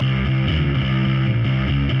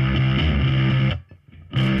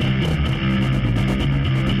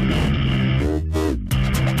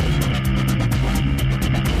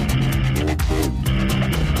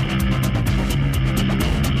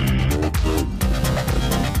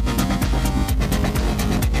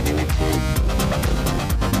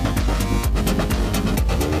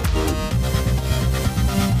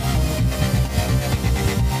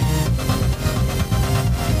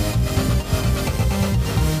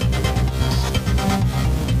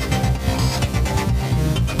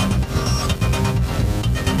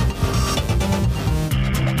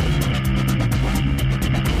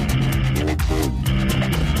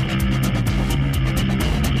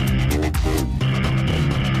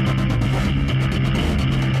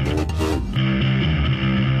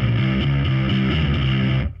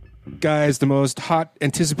Guys, the most hot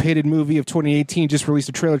anticipated movie of 2018 just released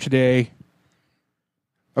a trailer today.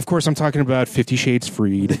 Of course, I'm talking about 50 Shades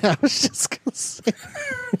Freed. I was just going to say.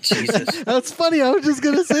 Jesus. That's funny. I was just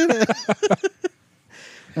going to say that.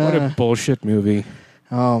 What a bullshit movie.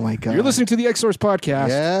 Oh, my God. You're listening to the X-Source podcast.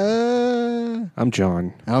 Yeah. I'm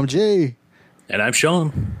John. I'm Jay. And I'm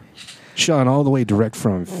Sean. Sean, all the way direct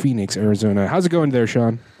from Phoenix, Arizona. How's it going there,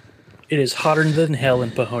 Sean? It is hotter than hell in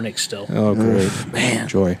Pahonix still. Oh, great. Oof, man.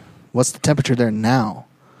 Enjoy. What's the temperature there now?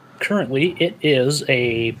 Currently, it is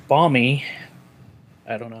a balmy,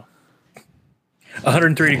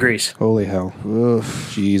 103 degrees. Holy hell.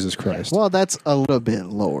 Oof. Jesus Christ. Well, that's a little bit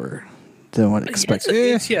lower than what expected.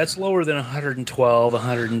 It's lower than 112,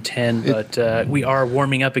 110, but we are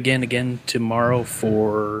warming up again tomorrow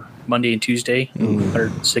for Monday and Tuesday,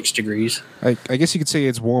 106 degrees. I guess you could say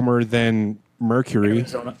it's warmer than Mercury.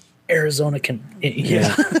 Arizona can,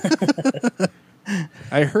 yeah.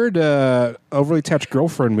 I heard Overly Attached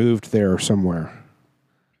Girlfriend moved there somewhere.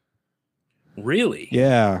 Really?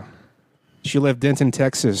 Yeah. She left Denton,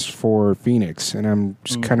 Texas for Phoenix, and I'm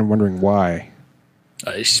just kind of wondering why.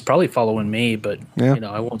 She's probably following me, but Yeah.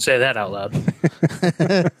 I won't say that out loud.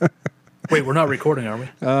 Wait, we're not recording, are we?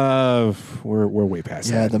 We're way past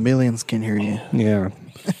Yeah, that. the millions can hear you. Yeah.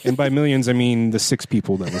 And by millions, I mean the 6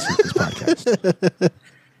 people that listen to this podcast.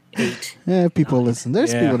 8. Yeah, people listen.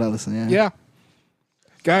 There's Yeah. people that listen, yeah. Yeah.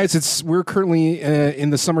 Guys, we're currently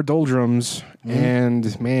in the summer doldrums,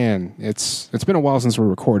 and man, it's been a while since we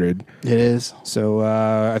recorded. It is. So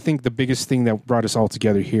I think the biggest thing that brought us all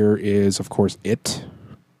together here is, of course, It.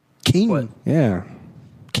 King. What? Yeah,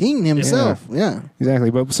 King himself. Yeah.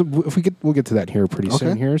 exactly. But so if we'll get to that here pretty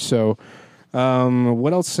soon. Here. So,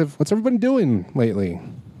 what's everybody doing lately?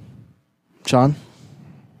 Sean?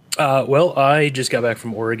 Well, I just got back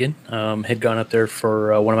from Oregon. Had gone up there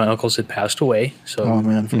for one of my uncles had passed away, so Oh,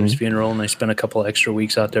 man. for his funeral, and I spent a couple extra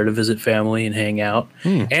weeks out there to visit family and hang out.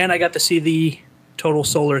 And I got to see the total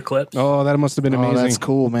solar eclipse. Oh, that must have been amazing. Oh, that's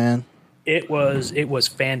cool, man. It was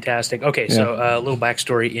fantastic. Okay, so a little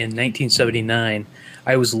backstory. In 1979,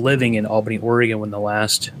 I was living in Albany, Oregon when the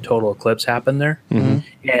last total eclipse happened there,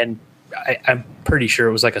 and I'm pretty sure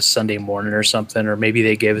it was like a Sunday morning or something, or maybe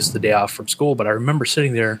they gave us the day off from school. But I remember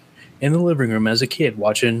sitting there in the living room as a kid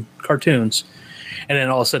watching cartoons, and then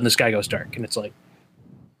all of a sudden the sky goes dark, and it's like,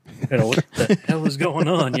 what the hell is going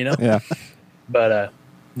on, Yeah. But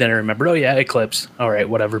then I remembered, oh yeah, eclipse. All right,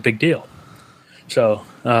 whatever, big deal. So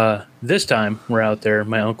this time we're out there.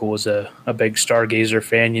 My uncle was a big stargazer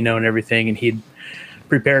fan, and everything, and he'd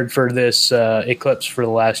prepared for this eclipse for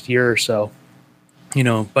the last year or so.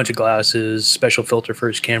 A bunch of glasses, special filter for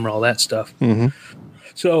his camera, all that stuff.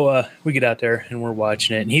 So we get out there and we're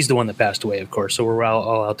watching it, and he's the one that passed away, of course. So we're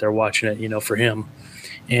all out there watching it, for him.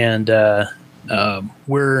 And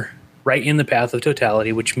we're right in the path of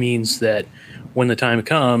totality, which means that when the time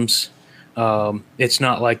comes, it's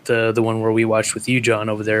not like the one where we watched with you, John,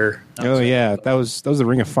 over there. Oh yeah, that was the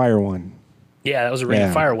Ring of Fire one. Yeah, that was a Ring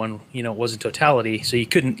of Fire one. It wasn't totality, so you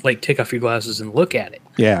couldn't take off your glasses and look at it.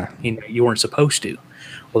 Yeah. You weren't supposed to.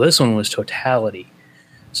 Well, this one was totality.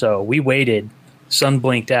 So we waited, sun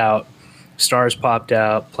blinked out, stars popped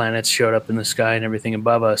out, planets showed up in the sky and everything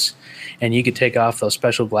above us, and you could take off those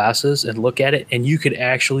special glasses and look at it, and you could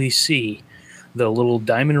actually see the little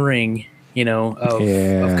diamond ring,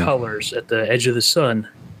 of colors at the edge of the sun,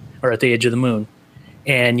 or at the edge of the moon,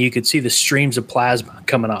 and you could see the streams of plasma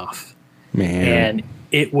coming off. Man. And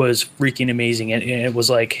it was freaking amazing. And it was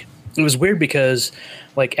weird because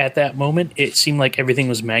at that moment, it seemed like everything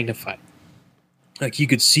was magnified. Like you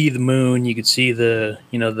could see the moon, you could see the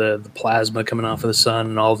plasma coming off of the sun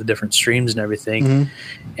and all the different streams and everything.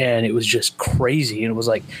 And it was just crazy. And it was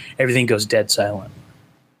like everything goes dead silent.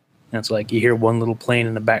 And it's like you hear one little plane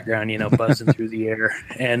in the background, buzzing through the air.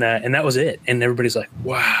 And that was it. And everybody's like,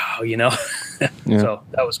 wow, So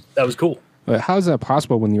that was cool. How is that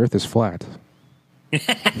possible when the Earth is flat?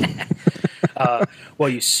 Well,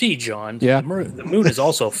 you see, John, Yeah. the moon is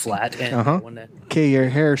also flat. And when that, Okay, your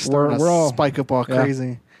hair's starting We're to all- spike up all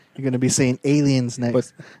crazy. You're going to be saying aliens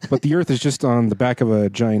next. But the Earth is just on the back of a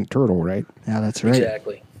giant turtle, right? Yeah, that's right.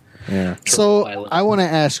 exactly. Yeah. So Island. I want to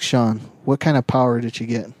ask Sean, what kind of power did you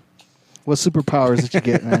get? What superpowers did you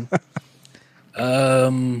get, man?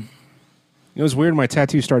 It was weird. My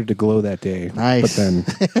tattoo started to glow that day. Nice. But then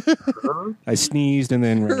I sneezed and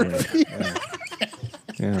then ran away.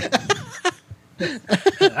 Yeah.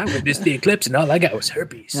 I witnessed the eclipse, and all I got was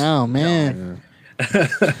herpes. Oh, man.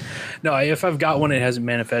 No, if I've got one, it hasn't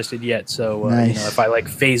manifested yet. So Nice. if I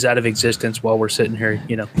phase out of existence while we're sitting here,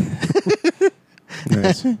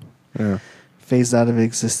 Nice. Yeah. Phased out of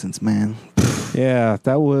existence, man. Yeah,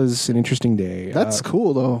 that was an interesting day. That's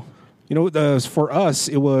cool though. For us,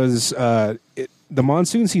 it was the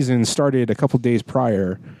monsoon season started a couple days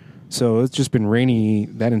prior, so it's just been rainy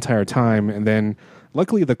that entire time. And then,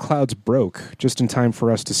 luckily, the clouds broke just in time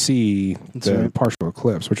for us to see the partial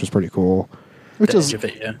eclipse, which was pretty cool. Which is Edge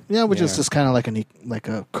of it, which is just kind of like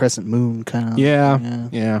a crescent moon kind of.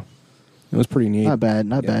 Yeah. It was pretty neat. Not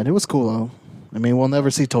bad. It was cool though. I mean, we'll never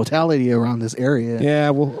see totality around this area. Yeah,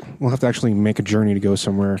 we'll have to actually make a journey to go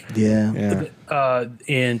somewhere. Yeah.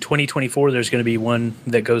 In 2024, there's going to be one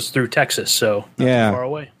that goes through Texas, so not too far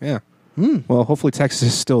away. Yeah. Well, hopefully Texas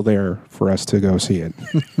is still there for us to go see it.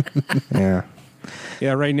 Yeah.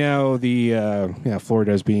 Yeah, right now the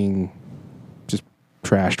Florida is being just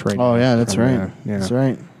trashed right now. Oh, yeah, that's right. Yeah. That's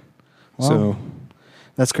right. Well, So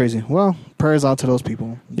that's crazy. Well, prayers out to those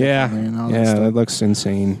people. yeah, That that looks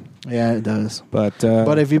insane. Yeah, it does. But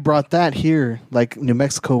if you brought that here, like New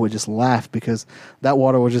Mexico would just laugh because that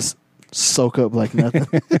water would just soak up like nothing.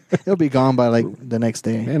 It'll be gone by like the next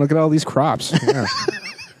day. man, look at all these crops. Yeah.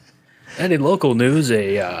 And in local news,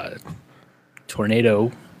 a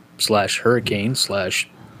tornado / hurricane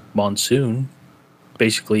 / monsoon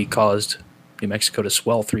basically caused New Mexico to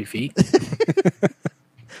swell 3 feet.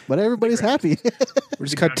 But everybody's happy. We'll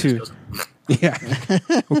just cut to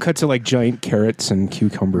we'll cut to like giant carrots and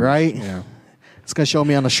cucumbers. Right? Yeah. It's going to show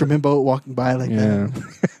me on a shrimping boat walking by like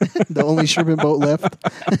that. The only shrimping boat left.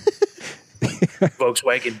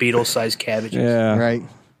 Volkswagen Beetle-sized cabbages. Yeah. Right.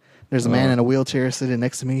 There's a man in a wheelchair sitting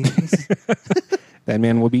next to me. That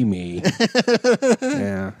man will be me.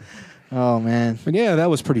 Yeah. Oh, man. But yeah, that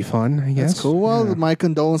was pretty fun, I guess. That's cool. Well, my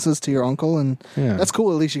condolences to your uncle. And Yeah. that's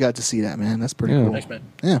cool. At least you got to see that, man. That's pretty Yeah. cool. Thanks, man.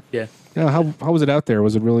 Yeah. Yeah. Yeah, how was it out there?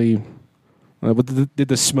 Was it really... did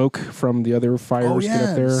the smoke from the other fires get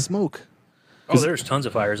up there? Smoke. Oh, there's tons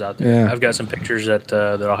of fires out there. Yeah. I've got some pictures that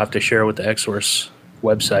I'll have to share with the X-Source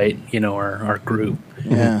website, our group.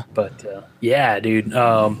 Yeah. But yeah, dude,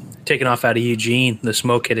 taking off out of Eugene, the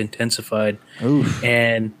smoke had intensified. Oof.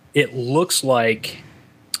 And it looks like,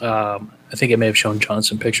 I think I may have shown John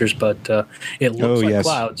some pictures, but it looks like yes.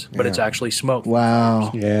 clouds, but it's actually smoke.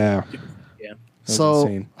 Wow. Yeah. Yeah. That was So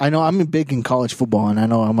insane. I know I'm big in college football, and I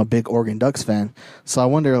know I'm a big Oregon Ducks fan. So I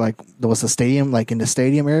wonder, like, was the stadium like in the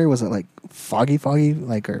stadium area? Was it like foggy,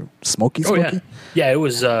 like or smoky? Oh yeah, yeah. It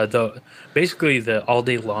was basically the all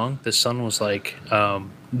day long. The sun was like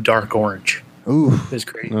dark orange. Ooh. It was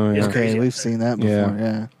crazy. Oh, yeah. It was Okay, crazy. we've seen that before.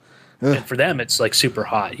 Yeah. Yeah. And for them, it's like super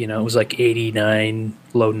hot. It was like 89,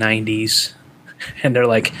 low 90s. And they're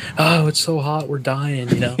like, oh, it's so hot, we're dying,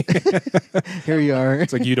 Here you are.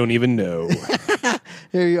 It's like you don't even know.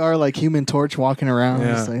 Here you are, like Human Torch walking around.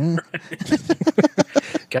 Yeah. Just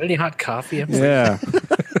like, Got any hot coffee? Yeah.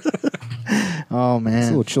 oh It's a man.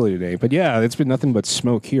 little chilly today. But yeah, it's been nothing but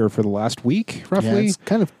smoke here for the last week, Yeah, roughly. it's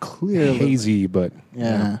kind of clear. Hazy, but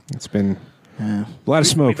Yeah. it's been Yeah. a lot of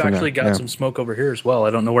smoke. We've from actually that. got Yeah. some smoke over here as well.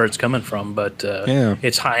 I don't know where it's coming from, but Yeah.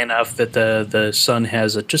 it's high enough that the sun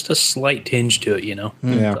has just a slight tinge to it,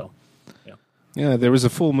 Yeah. So, Yeah, there was a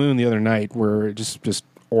full moon the other night where it just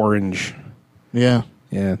orange. Yeah.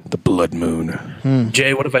 Yeah, the blood moon.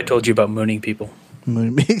 Jay, what if I told you about mooning people?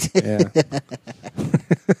 Yeah.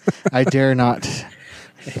 I dare not.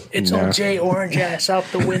 It's No. all Jay orange ass out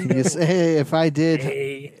the window. Yes, hey, if I did,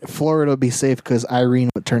 Hey. Florida would be safe because Irene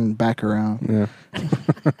would turn back around. Yeah.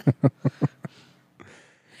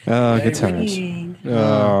 Oh, good times. Irene.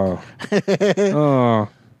 Oh. Oh.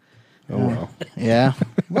 Oh, well. Yeah.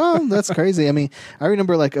 Well, that's crazy. I mean, I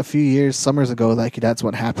remember like a few summers ago, like that's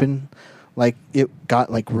what happened. Like it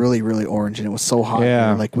got like really, really orange and it was so hot.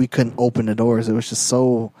 Yeah. Like we couldn't open the doors. It was just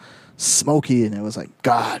so smoky and it was like,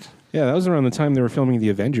 God. Yeah, that was around the time they were filming The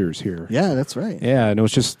Avengers here. Yeah, that's right. Yeah, and it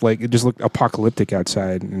was just like, it just looked apocalyptic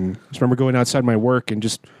outside. And I just remember going outside my work and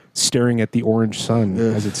just staring at the orange sun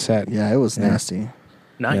Ugh. as it set. Yeah, it was nasty.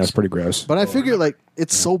 Nice. Yeah, it was pretty gross. But I figure like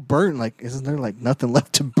it's so burnt. Like, isn't there like nothing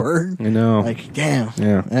left to burn? I know. Like, damn.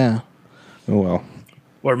 Yeah. Yeah. Oh, well.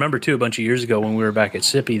 Well, remember too, a bunch of years ago when we were back at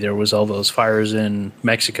Sippy, there was all those fires in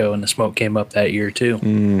Mexico, and the smoke came up that year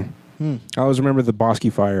too. I always remember the Bosque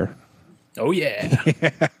fire. Oh yeah,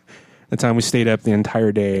 The time we stayed up the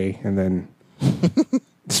entire day and then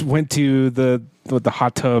just went to the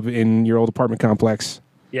hot tub in your old apartment complex.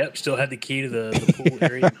 yep. Still had the key to the pool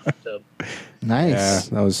area. And hot tub. Nice.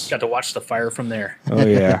 Yeah, that was, Got to watch the fire from there. oh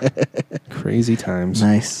yeah. Crazy times.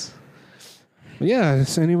 Nice. But yeah,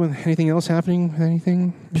 is anything else happening?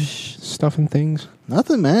 Anything? Stuff and things?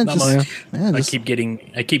 Nothing, man. Not Just, much. yeah, I just keep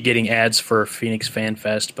getting ads for Phoenix Fan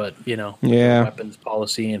Fest, but Yeah. weapons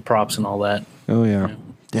policy and props and all that. Oh yeah.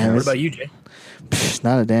 damn, What it's- about you, Jay?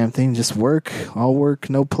 Not a damn thing. Just work. All work,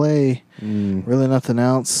 no play. Really nothing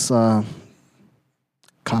else.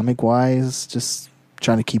 Comic wise, just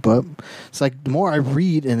trying to keep up. It's like the more I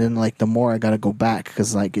read, and then like the more I gotta go back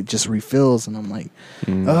because like it just refills, and I'm like,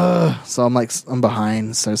 so I'm like I'm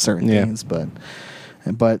behind certain things, but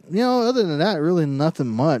other than that, really nothing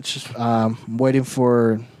much. I'm waiting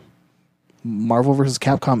for Marvel vs.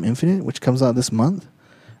 Capcom Infinite, which comes out this month,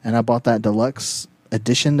 and I bought that deluxe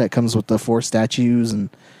edition that comes with the 4 statues and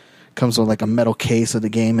comes with like a metal case of the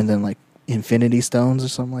game and then like Infinity Stones or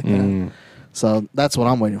something like that. So that's what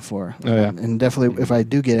I'm waiting for. Oh, yeah. And definitely, if I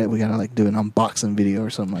do get it, we gotta like do an unboxing video or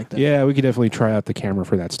something like that. Yeah, we could definitely try out the camera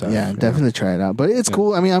for that stuff. Yeah, definitely try it out. But it's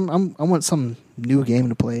cool. I mean, I want some new game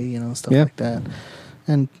to play, stuff like that.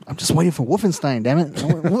 And I'm just waiting for Wolfenstein. Damn it! I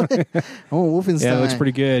want Wolfenstein. Yeah, it looks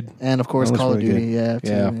pretty good. And of course, Call of Duty. Good.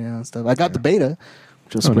 And stuff. I got the beta,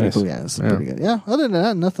 which was pretty nice. cool. Yeah, it's pretty good. Yeah. Other than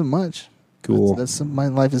that, nothing much. Cool. That's my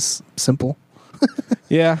life is simple.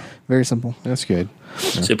 Yeah, very simple. That's good.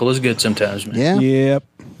 Yeah. Simple is good sometimes, man. Yeah. Yep,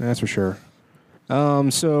 that's for sure.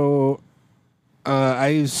 So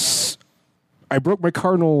I broke my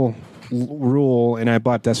cardinal rule and I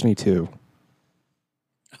bought Destiny 2.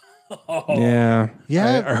 Oh. Yeah.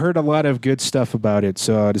 Yeah. I heard a lot of good stuff about it,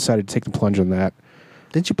 so I decided to take the plunge on that.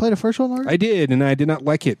 Didn't you play the first one already? I did, and I did not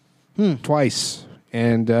like it twice.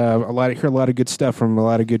 And hear a lot of good stuff from a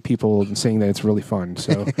lot of good people saying that it's really fun.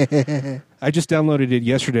 So I just downloaded it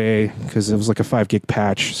yesterday because it was like a 5 gig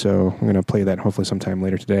patch. So I'm going to play that hopefully sometime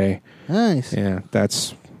later today. Nice. Yeah,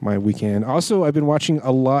 that's my weekend. Also, I've been watching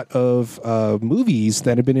a lot of movies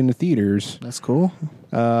that have been in the theaters. That's cool.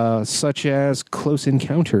 Such as Close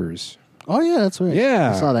Encounters. Oh, yeah, that's right.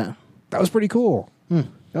 Yeah. I saw that. That was pretty cool. That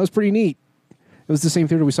was pretty neat. It was the same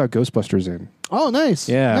theater we saw Ghostbusters in. Oh, nice.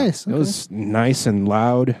 Yeah. Nice. It was nice and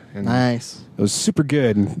loud. And nice. It was super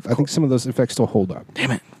good. And I think some of those effects still hold up.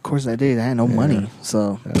 Damn it. Of course I did. I had no money.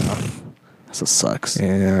 So that sucks.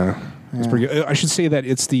 Yeah. It's pretty good. I should say that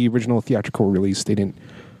it's the original theatrical release. They didn't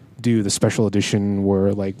do the special edition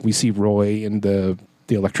where like we see Roy in the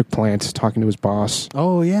electric plant talking to his boss.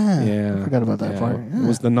 Oh yeah. Yeah. I forgot about that part. Yeah. It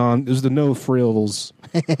was the no frills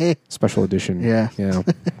special edition. Yeah. Yeah.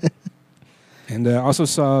 And I also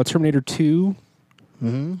saw Terminator 2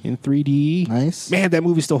 in 3D. Nice. Man, that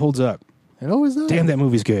movie still holds up. It always does. Damn, that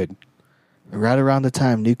movie's good. Right around the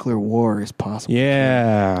time nuclear war is possible.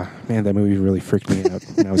 Yeah. Man, that movie really freaked me out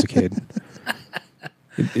when I was a kid.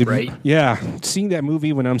 Right. Yeah. Seeing that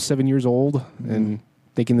movie when I'm 7 years old and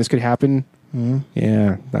thinking this could happen.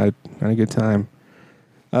 Yeah. Not a good time.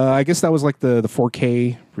 I guess that was like the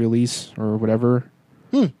 4K release or whatever.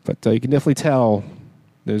 But you can definitely tell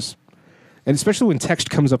and especially when text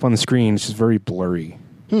comes up on the screen, it's just very blurry.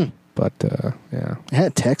 But yeah, it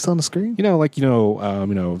had text on the screen. Star like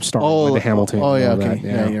the Hamilton. Oh yeah, and all okay. that.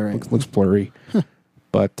 Yeah, you're right. Looks blurry.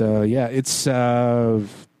 But yeah, it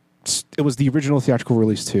was the original theatrical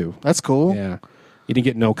release too. That's cool. Yeah, you didn't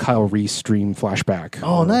get no Kyle Reese dream flashback.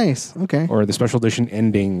 Oh, nice. Okay. Or the special edition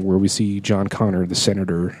ending where we see John Connor, the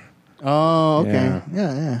senator. Oh, okay.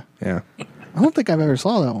 Yeah. I don't think I've ever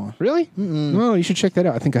saw that one. Really? No, you should check that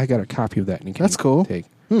out. I think I got a copy of that. That's cool. Take.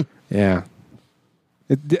 Yeah.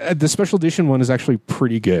 The special edition one is actually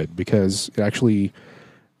pretty good because it actually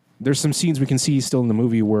there's some scenes we can see still in the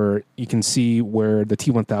movie where you can see where the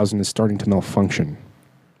T-1000 is starting to malfunction.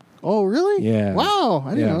 Oh, really? Yeah. Wow,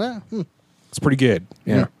 I didn't know that. It's pretty good.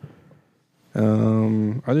 Yeah.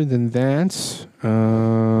 Other than that,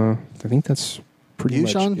 I think that's pretty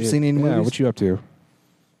much Sean? it. Seen any movies? What you up to?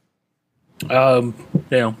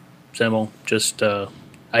 Simple. Just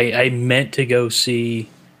I meant to go see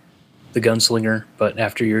The Gunslinger, but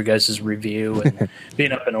after your guys' review and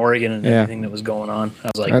being up in Oregon and everything that was going on, I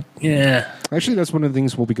was like, Actually, that's one of the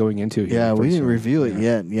things we'll be going into here. Yeah, we didn't soon. review it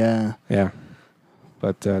yet. Yeah. Yeah.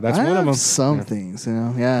 But that's I one of have them. some things,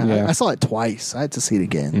 Yeah. I saw it twice. I had to see it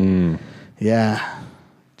again. Yeah.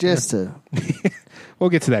 Just to. We'll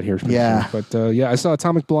get to that here. Yeah. Soon. But I saw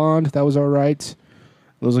Atomic Blonde. That was all right.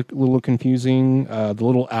 It was a little confusing. The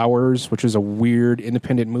Little Hours, which is a weird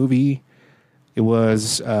independent movie. It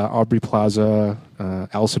was Aubrey Plaza,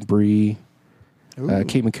 Alison Brie,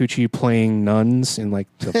 Kate Micucci playing nuns in like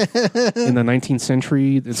in the 19th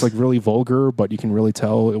century. It's like really vulgar, but you can really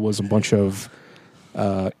tell it was a bunch of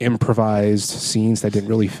improvised scenes that didn't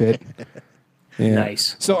really fit. Yeah.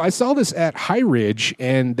 Nice. So I saw this at High Ridge,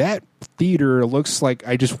 and that theater looks like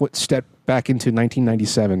I just stepped back into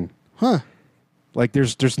 1997. Huh. Like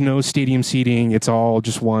there's no stadium seating. It's all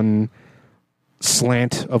just one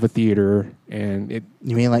slant of a theater, and it.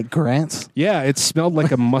 You mean like Grant's? Yeah, it smelled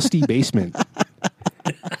like a musty basement.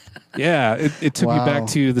 Yeah, it took me Wow. back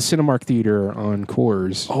to the Cinemark Theater on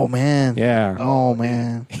Coors. Oh man. Yeah. Oh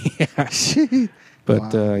man. Yeah.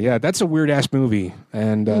 But yeah, that's a weird ass movie.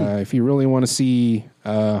 And if you really want to see,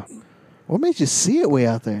 What made you see it way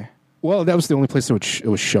out there? well, that was the only place that it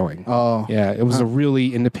was showing. Oh. Yeah, it was a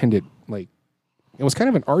really independent, like, it was kind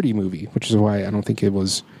of an arty movie, which is why I don't think it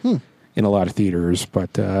was in a lot of theaters.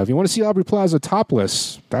 But if you want to see Aubrey Plaza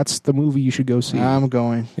topless, that's the movie you should go see. I'm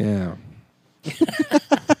going. Yeah.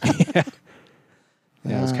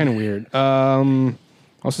 Yeah, it's kind of weird.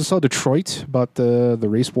 Also saw Detroit about the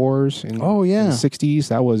race wars in, Oh, yeah. in the 60s.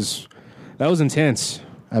 That was intense.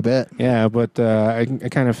 I bet. Yeah, but I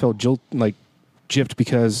kind of felt gypped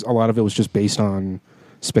because a lot of it was just based on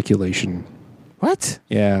speculation. What?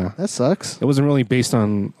 Yeah. That sucks. It wasn't really based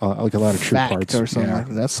on like a lot of true Fact parts or something yeah. like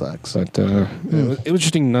that. That sucks. But it was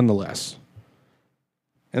interesting nonetheless.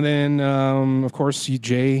 And then, of course,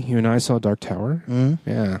 Jay, you and I saw Dark Tower. Mm-hmm.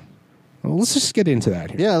 Yeah. Well, let's just get into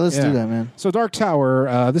that here. Yeah, let's do that, man. So Dark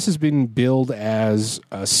Tower, this has been billed as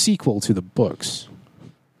a sequel to the books,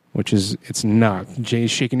 which is, it's not. Jay's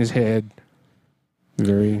shaking his head.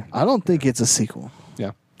 Very. I don't think it's a sequel.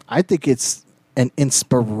 Yeah. I think it's an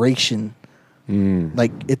inspiration.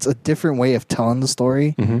 Like, it's a different way of telling the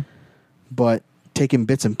story, but taking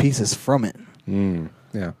bits and pieces from it.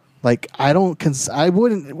 Yeah. Like, I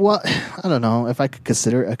wouldn't, well, I don't know if I could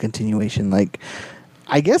consider it a continuation. Like,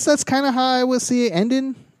 I guess that's kind of how I would see it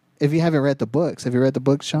ending if you haven't read the books. Have you read the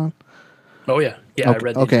books, Sean? Oh, yeah. Yeah, I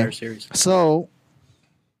read the entire series. So,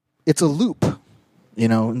 it's a loop,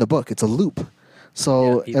 in the book. It's a loop.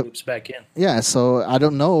 So, he loops back in. Yeah, so I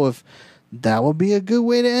don't know if that would be a good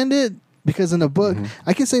way to end it. Because in the book,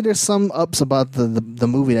 I can say there's some ups about the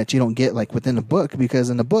movie that you don't get like within the book.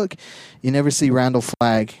 Because in the book, you never see Randall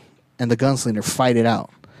Flagg and the gunslinger fight it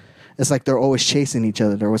out. It's like they're always chasing each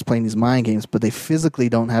other. They're always playing these mind games, but they physically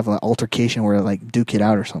don't have an altercation where they like duke it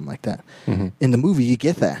out or something like that. In the movie, you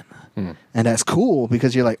get that. And that's cool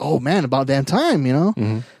because you're like, oh man, about damn time,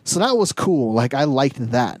 So that was cool. Like I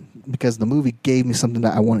liked that because the movie gave me something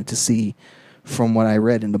that I wanted to see from what I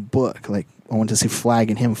read in the book. Like I wanted to see Flagg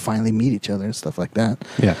and him finally meet each other and stuff like that.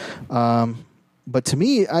 Yeah. But to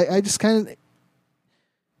me, I just kind of,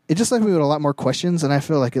 it just left me with a lot more questions, and I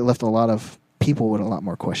feel like it left a lot of people with a lot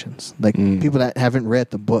more questions, like people that haven't read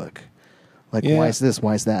the book. Like, why is this?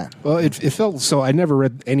 Why is that? Well, it felt so. I never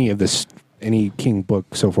read any King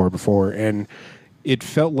book so far before, and it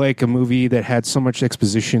felt like a movie that had so much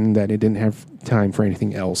exposition that it didn't have time for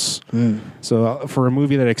anything else. So for a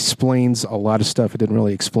movie that explains a lot of stuff, it didn't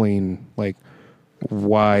really explain like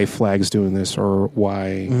why Flagg's doing this or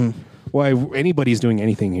why anybody's doing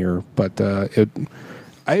anything here. But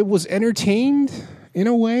I was entertained in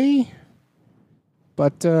a way,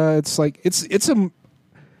 but it's like it's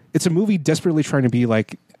a movie desperately trying to be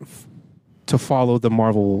like to follow the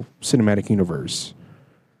Marvel Cinematic Universe.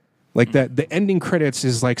 Like that, the ending credits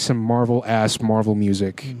is like some Marvel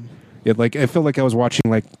music. Like I feel like I was watching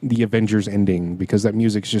like the Avengers ending because that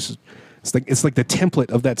music's just it's like the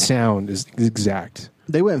template of that sound is exact.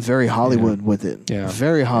 They went very Hollywood with it. Yeah.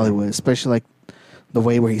 Very Hollywood, especially like the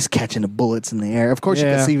way where he's catching the bullets in the air. Of course, you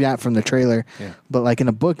can see that from the trailer, but like in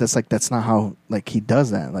a book, that's not how like he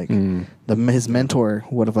does that. Like his mentor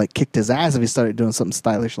would have like kicked his ass if he started doing something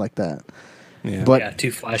stylish like that. Yeah. But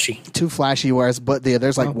too flashy. Too flashy. Whereas, but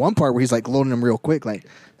there's like one part where he's like loading them real quick. Like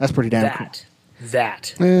that's pretty damn cool.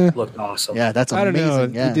 That looked awesome. Yeah, that's amazing. I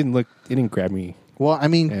don't know. Yeah. It didn't grab me. Well, I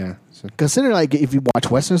mean, consider like if you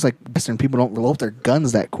watch westerns, like Western people don't load their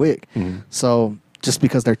guns that quick. So just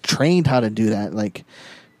because they're trained how to do that, like,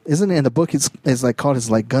 isn't it in the book? It's like called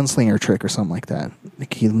his like gunslinger trick or something like that.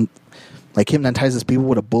 Like he like hypnotizes people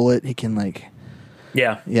with a bullet. He can like.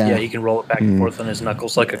 Yeah. He can roll it back and forth on his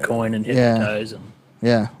knuckles like a coin and hypnotize.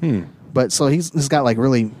 But so he's got like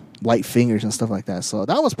really light fingers and stuff like that. So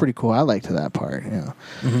that was pretty cool. I liked that part.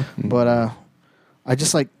 But I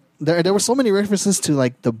just like there were so many references to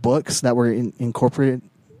like the books that were incorporated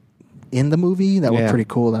in the movie that were pretty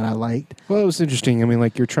cool that I liked. Well, it was interesting. I mean,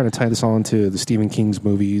 like you're trying to tie this all into the Stephen King's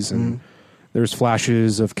movies, and there's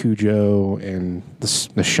flashes of Cujo and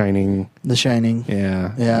the Shining. The Shining.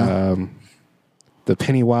 Yeah. The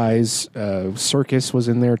Pennywise circus was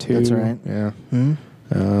in there too. That's right. Yeah.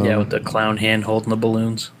 With the clown hand holding the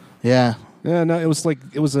balloons. Yeah. Yeah. No, it was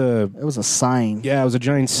a sign. Yeah, it was a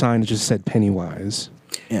giant sign that just said Pennywise.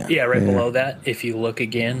 Yeah. Right below that, if you look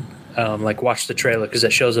again, like watch the trailer because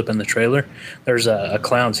it shows up in the trailer. There's a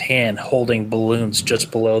clown's hand holding balloons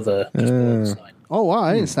just below the sign. Oh wow!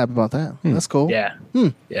 I didn't snap about that. That's cool. Yeah.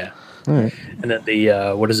 Yeah. All right. And then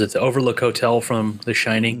the what is it? The Overlook Hotel from The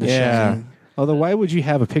Shining. Yeah. Although, why would you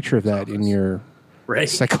have a picture of that in your Right.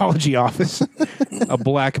 psychology office. A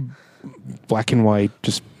black and white,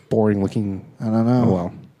 just boring looking. I don't know. Oh,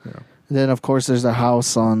 well. Yeah. Then, of course, there's a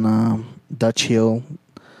house on Dutch Hill.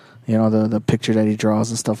 You know, the picture that he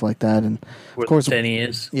draws and stuff like that. And Where of course, the penny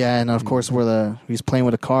is. yeah, and of course, where he's playing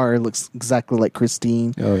with a car, it looks exactly like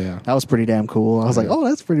Christine. Oh, yeah. That was pretty damn cool. I was like, oh,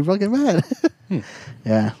 that's pretty fucking bad.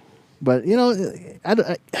 Yeah. But, you know,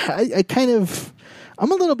 I kind of,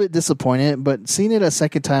 I'm a little bit disappointed, but seeing it a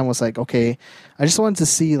second time was like, okay, I just wanted to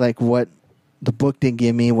see like what the book didn't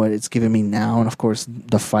give me, what it's giving me now. And of course,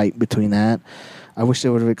 the fight between that. I wish they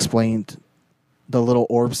would have explained the little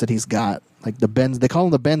orbs that he's got. Like the bends, they call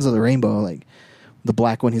them the bends of the rainbow. Like the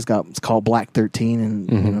black one he's got, it's called Black 13,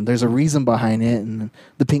 and you know, there's a reason behind it. And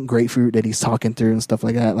the pink grapefruit that he's talking through and stuff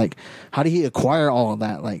like that. Like, how did he acquire all of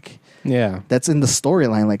that? Like, Yeah. that's in the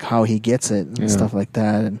storyline, like how he gets it and stuff like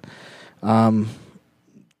that. And I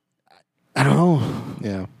don't know.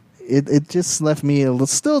 Yeah. It just left me a little,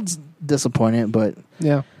 still disappointed, but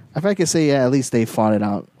Yeah. if I could say, yeah, at least they fought it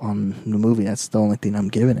out on the movie. That's the only thing I'm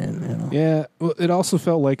giving it. You know? Yeah. Well, it also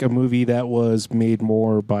felt like a movie that was made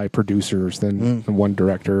more by producers than one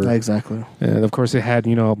director. Exactly. And of course, it had,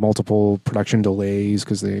 you know, multiple production delays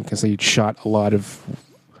because they shot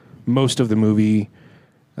most of the movie.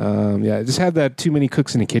 Yeah, it just had that too many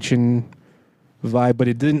cooks in the kitchen vibe, but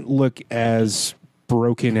it didn't look as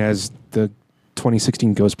broken as the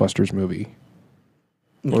 2016 Ghostbusters movie.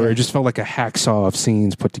 Or it just felt like a hacksaw of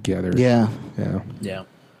scenes put together. Yeah. Yeah. Yeah.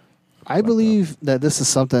 I believe that this is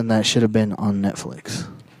something that should have been on Netflix.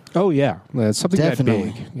 Oh, yeah. It's something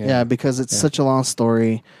Definitely. that big. Yeah, because it's such a long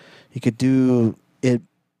story. You could do it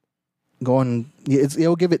going...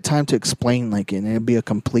 It'll give it time to explain, like, and it'll be a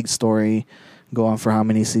complete story, go on for how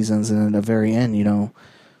many seasons, and at the very end, you know,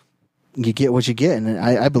 you get what you get. And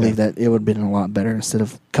I believe that it would have been a lot better instead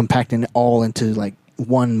of compacting it all into, like,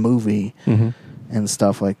 one movie. And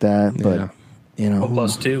stuff like that, but you know, Well,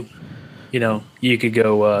 plus two, you know, you could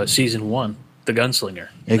go season 1, The Gunslinger.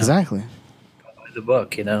 Exactly. The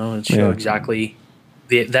book, you know, and show exactly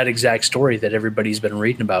that exact story that everybody's been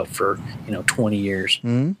reading about for 20 years.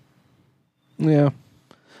 Yeah,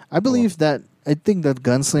 I believe that. I think that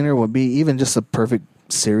Gunslinger would be even just a perfect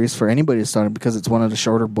series for anybody to start because it's one of the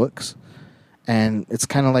shorter books, and it's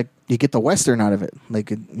kind of like you get the Western out of it, like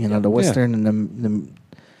the Western and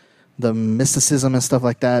the mysticism and stuff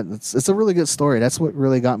like that. It's a really good story. That's what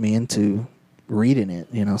really got me into reading it,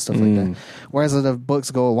 stuff like that. Whereas the books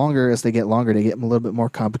go longer, as they get longer, they get a little bit more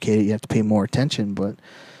complicated. You have to pay more attention. But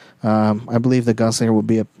I believe the Gunslinger would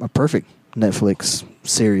be a perfect Netflix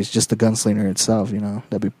series, just the Gunslinger itself.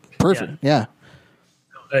 That'd be perfect. Yeah.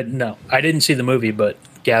 No, I didn't see the movie, but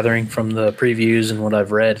gathering from the previews and what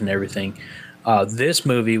I've read and everything, this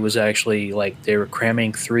movie was actually like they were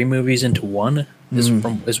cramming 3 movies into one. Is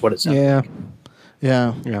what it sounds like.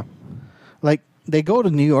 Yeah. Like they go to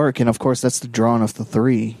New York, and of course that's the drawing of the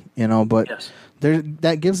 3. But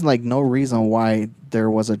that gives like no reason why there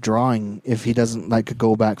was a drawing if he doesn't like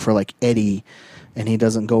go back for like Eddie, and he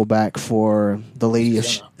doesn't go back for the Lady of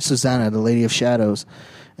Susanna, the Lady of Shadows,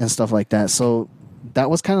 and stuff like that. So that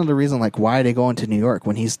was kind of the reason, like, why they go into New York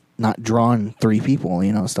when he's not drawing 3 people,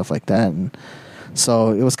 stuff like that. And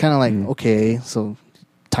so it was kind of like, okay, so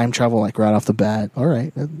time travel, like right off the bat. All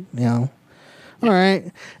right, all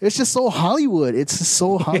right. It's just so Hollywood. It's just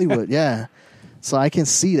so Hollywood. Yeah. So I can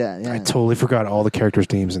see that. Yeah. I totally forgot all the characters'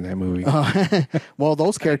 names in that movie. Well,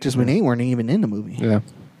 those characters weren't even in the movie.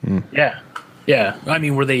 Yeah. Yeah. I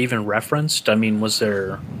mean, were they even referenced? I mean, was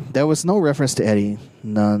there? There was no reference to Eddie.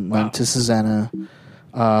 None to Susanna.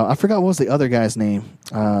 I forgot what was the other guy's name.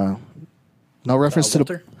 No reference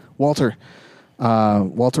to Walter?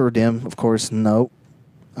 Walter Dim, of course. No.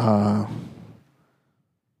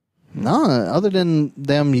 No, other than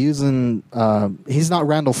them using, he's not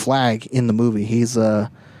Randall Flagg in the movie. He's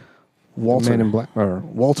Walter. Man in Black, or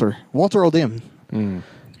Walter O'Dim.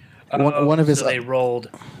 One of his. So they rolled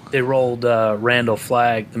Randall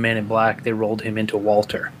Flagg, the Man in Black. They rolled him into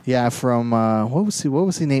Walter. Yeah, from what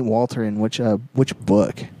was he named Walter in which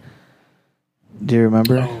book? Do you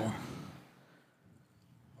remember?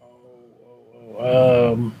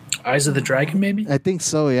 Eyes of the Dragon, maybe? I think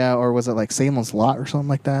so, yeah. Or was it like Salem's Lot or something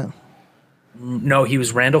like that? No, he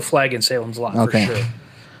was Randall Flagg in Salem's Lot, for sure.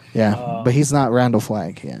 Yeah, but he's not Randall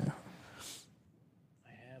Flagg, yeah.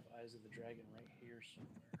 I have Eyes of the Dragon right here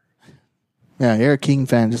somewhere. Yeah, you're a King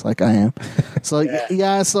fan just like I am. So,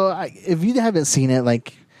 if you haven't seen it,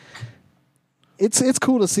 like, it's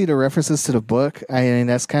cool to see the references to the book. I mean,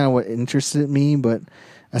 that's kind of what interested me, but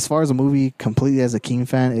as far as a movie completely as a King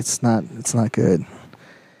fan, it's not good.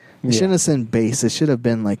 It shouldn't have been based. It should have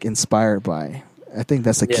been like inspired by. I think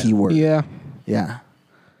that's a key word. Yeah. Yeah.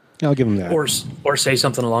 I'll give him that. Or say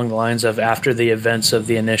something along the lines of after the events of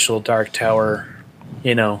the initial Dark Tower,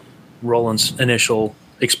 Roland's initial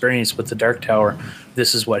experience with the Dark Tower,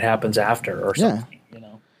 this is what happens after, or something.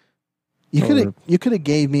 You could have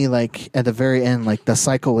gave me like at the very end, like the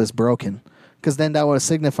cycle is broken, because then that would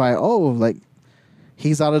signify, like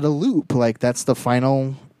he's out of the loop, like that's the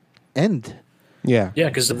final end. Yeah,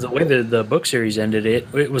 because the way the book series ended,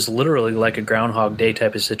 it was literally like a Groundhog Day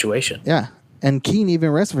type of situation. Yeah. And Keen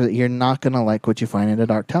even rests with it. You're not going to like what you find in the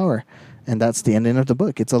Dark Tower. And that's the ending of the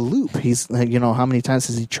book. It's a loop. He's, how many times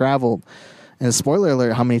has he traveled? And spoiler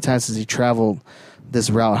alert, how many times has he traveled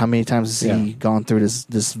this route? How many times has he gone through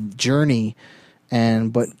this journey?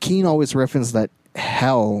 But Keen always referenced that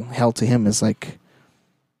hell to him is like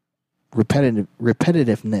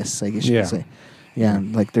repetitiveness, I guess you could say. Yeah,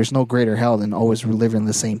 like there's no greater hell than always reliving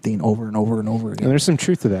the same thing over and over and over again. And there's some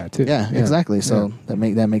truth to that too. Yeah, exactly. So that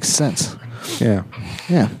makes sense. Yeah.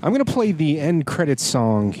 Yeah. I'm gonna play the end credits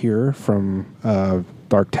song here from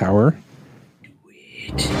Dark Tower. Do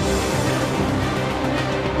it.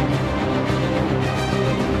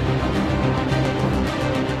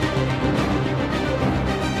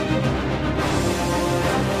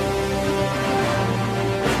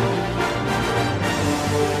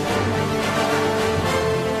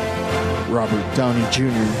 Robert Downey Jr.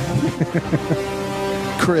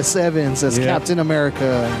 Chris Evans as Captain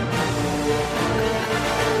America.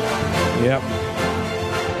 Yep.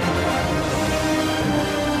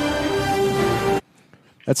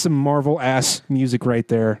 That's some Marvel ass music right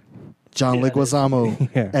there. John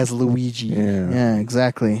Leguizamo as Luigi. Yeah,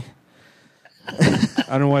 exactly. I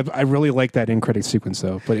don't know why I really like that end credit sequence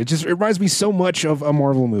though, but it reminds me so much of a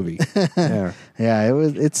Marvel movie. Yeah. Yeah,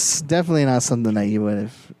 it's definitely not something that you would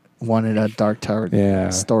have wanted a Dark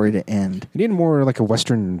Tower story to end. It needed more like a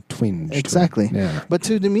Western twinge. Exactly. Yeah. But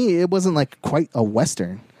to me, it wasn't like quite a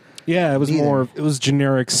Western. Yeah, it was it was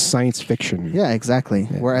generic science fiction. Yeah, exactly.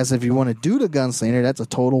 Yeah. Whereas if you want to do the Gunslinger, that's a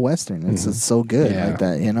total Western. It's so good like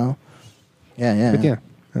that, Yeah, yeah. But yeah.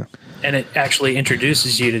 And it actually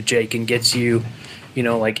introduces you to Jake and gets you,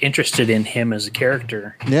 like interested in him as a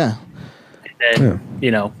character. Yeah. And then,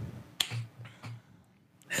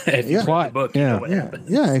 if you read the book, you know what happens.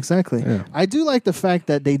 Yeah, exactly. Yeah. I do like the fact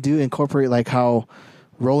that they do incorporate like how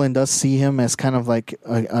Roland does see him as kind of like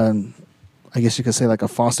I guess you could say like a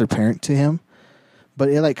foster parent to him, but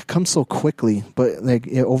it like comes so quickly. But like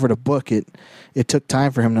over the book, it took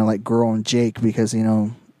time for him to like grow on Jake because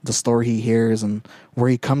the story he hears and where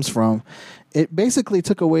he comes from. It basically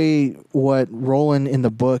took away what Roland in the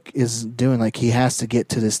book is doing. Like he has to get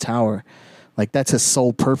to this tower. Like that's his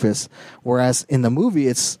sole purpose. Whereas in the movie,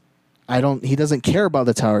 he doesn't care about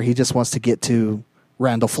the tower. He just wants to get to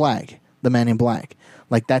Randall Flagg, the Man in Black.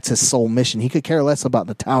 Like that's his sole mission. He could care less about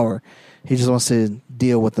the tower. He just wants to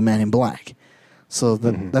deal with the Man in Black. So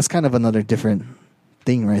that's kind of another different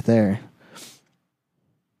thing right there.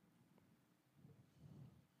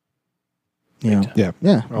 Yeah.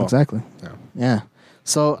 Exactly. Yeah.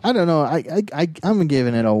 So I don't know. I'm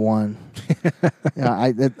giving it a 1.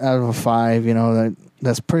 Out of a 5.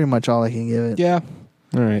 That's pretty much all I can give it. Yeah.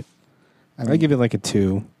 All right. I give it like a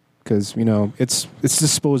 2 because it's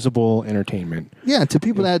disposable entertainment. Yeah, to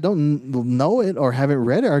people that don't know it or haven't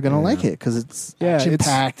read it are gonna like it because it's action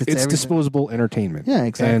packed. It's disposable entertainment. Yeah,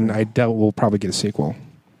 exactly. And I doubt we'll probably get a sequel.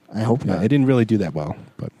 I hope not. It didn't really do that well,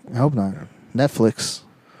 but I hope not. Netflix.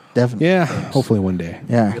 Definitely. Yeah, hopefully one day.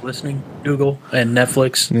 Yeah. If you're listening, Google and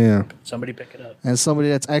Netflix. Yeah. Somebody pick it up. And somebody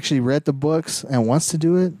that's actually read the books and wants to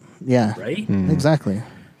do it. Yeah. Right? Exactly.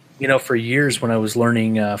 For years when I was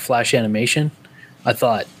learning Flash animation, I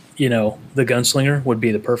thought, The Gunslinger would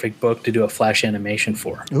be the perfect book to do a Flash animation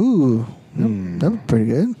for. Ooh. That was pretty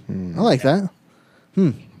good. I like that.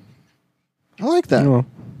 I like that. Well,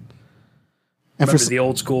 and remember the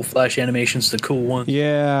old school Flash animations, the cool ones?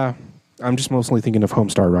 Yeah. I'm just mostly thinking of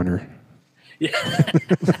Homestar Runner. Yeah.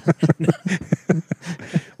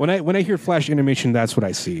 When I hear Flash animation, that's what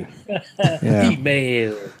I see. Yeah.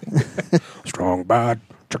 Email. Strong bad.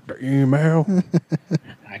 Check the email.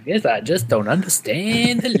 I guess I just don't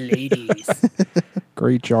understand the ladies.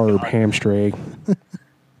 Great job, hamstring.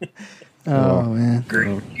 Oh man.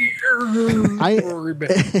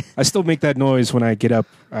 I still make that noise when I get up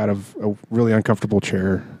out of a really uncomfortable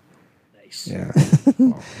chair. Nice. Yeah.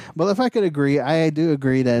 Well, if I could agree, I do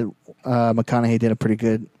agree that McConaughey did a pretty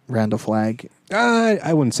good Randall Flagg.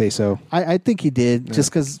 I wouldn't say so. I think he did, just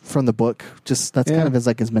because from the book, just that's kind of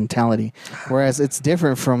his mentality. Whereas it's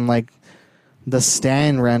different from like the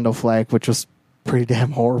Stan Randall Flagg, which was pretty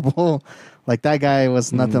damn horrible. Like that guy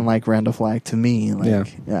was nothing like Randall Flagg to me.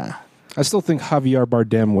 Like, yeah. I still think Javier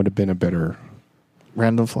Bardem would have been a better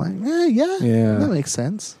Randall Flagg. Yeah, that makes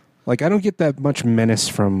sense. Like, I don't get that much menace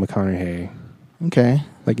from McConaughey. Okay.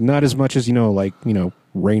 Like, not as much as,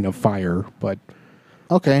 Reign of Fire, but...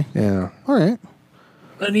 Okay. Yeah. All right.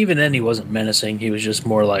 And even then, he wasn't menacing. He was just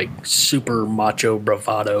more like super macho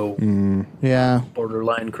bravado. Yeah.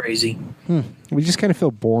 Borderline crazy. We just kind of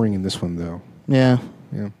felt boring in this one, though. Yeah.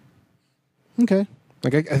 Yeah. Okay.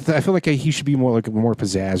 Like, I feel like he should be more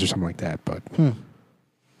pizzazz or something like that, but... A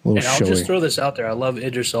little And I'll showy. just throw this out there. I love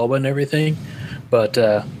Idris Elba and everything, but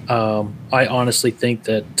I honestly think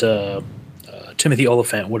that Timothy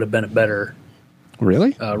Olyphant would have been a better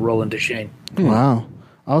Really? Roland Deschain. Wow.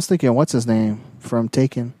 I was thinking, what's his name from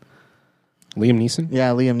Taken? Liam Neeson? Yeah,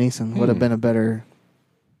 Liam Neeson would have been a better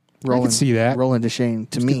Roland. I could see that. Roland Deschain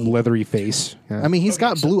to Just me. a leathery face. Yeah. I mean, he's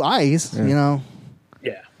got blue eyes, Yeah. you know.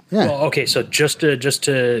 Yeah. Yeah. Well, okay. So just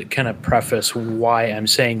to kind of preface why I'm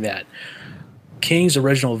saying that, King's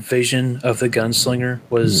original vision of the gunslinger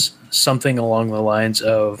was something along the lines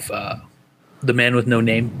of the man with no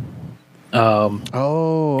name.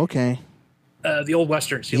 Oh, okay. The old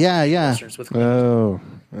westerns. The Yeah, old yeah. Westerns with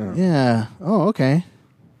Yeah. Oh, okay.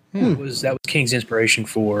 that was King's inspiration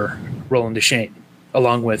for Roland Deschain,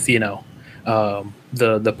 along with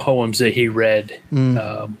the poems that he read,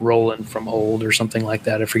 Roland from Old or something like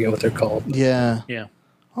that. I forget what they're called. Yeah. Yeah.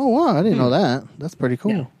 Oh, wow. I didn't know that. That's pretty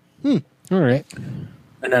cool. Yeah. All right.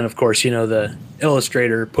 And then, of course, the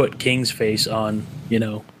illustrator put King's face on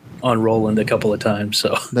Roland a couple of times.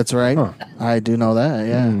 So That's right. Huh. I do know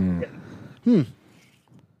that. Yeah.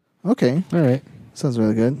 Okay. All right. Sounds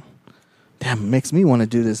really good. Damn, it makes me want to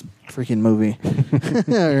do this freaking movie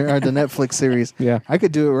or the Netflix series. Yeah. I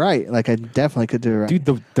could do it right. Like, I definitely could do it right.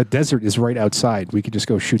 Dude, the desert is right outside. We could just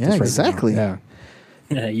go shoot Yeah, this right exactly. now.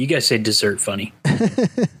 Yeah. you guys say dessert funny.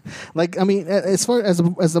 Like, I mean, as far as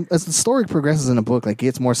the story progresses in the book, like,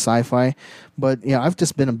 it's more sci-fi. But I've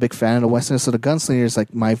just been a big fan of the Western. So the Gunslinger is like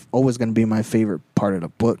always going to be my favorite part of the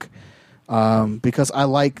book, because I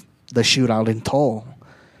like the shootout in Tull.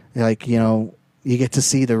 Like, you get to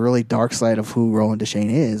see the really dark side of who Roland Deschain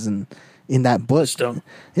is, and in that book,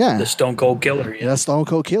 The Stone Cold Killer. Yeah. the Stone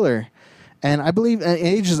Cold Killer. And I believe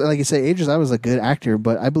Ages, like you say, Ages, I was a good actor,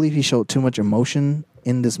 but I believe he showed too much emotion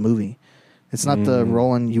in this movie. It's not the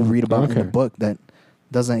Roland you read about in the book that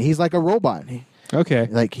doesn't. He's like a robot. Okay.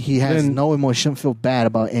 Like, he has Then- no emotion, feel bad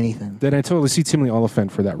about anything. Then I totally see Timothy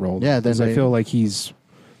Olyphant for that role. Yeah, then 'Cause I they- feel like he's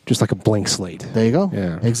just like a blank slate. There you go.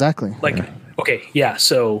 Yeah. Exactly. Like, okay, yeah.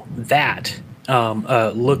 So that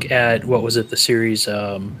look at what was it? The series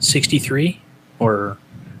 63, or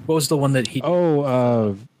what was the one that he?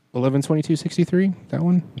 11/22/63. That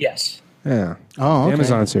one. Yes, Yeah. Oh, okay.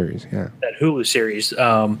 Amazon series. Yeah. that Hulu series.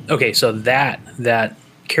 Okay, so that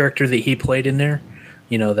character that he played in there,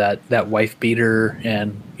 that wife beater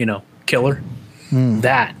and killer.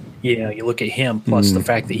 That you look at him, plus the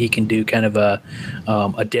fact that he can do kind of a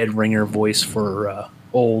dead ringer voice for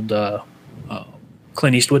old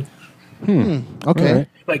Clint Eastwood. Okay. All right.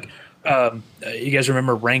 Like, you guys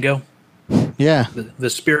remember Rango, Yeah. the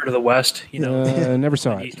Spirit of the West? Never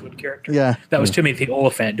saw Clint it. Eastwood character. Yeah. That was Timothy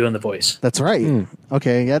Olyphant doing the voice. That's right.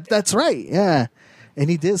 Okay. Yeah, that's right. Yeah. And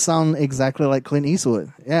he did sound exactly like Clint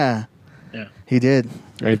Eastwood. Yeah. Yeah. He did.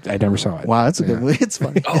 I never saw it. Wow, that's a good movie. It's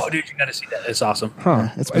funny. Oh, dude, you got to see that. It's awesome. Huh.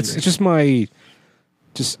 Yeah, it's it's pretty just my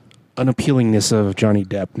unappealingness of Johnny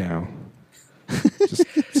Depp now. It's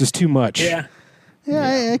just too much. Yeah.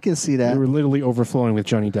 Yeah, I can see that. We were literally overflowing with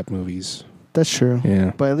Johnny Depp movies. That's true.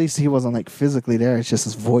 Yeah. But at least he wasn't like physically there. It's just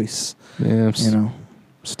his voice. Yeah.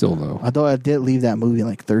 Still though. Although I did leave that movie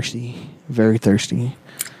like thirsty, very thirsty.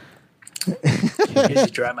 Gives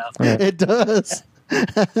you dry mouth. It does.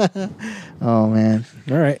 Oh man.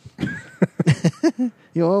 All right.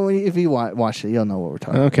 If you watch it, you'll know what we're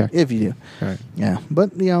talking Okay. about. If you do. All right. Yeah.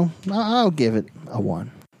 But I'll give it a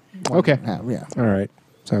 1. Okay. Yeah. All right.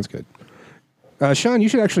 Sounds good. Sean, you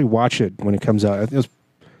should actually watch it when it comes out. I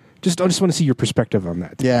just want to see your perspective on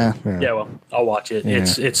that. Yeah. Yeah, well, I'll watch it. Yeah.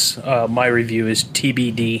 It's my review is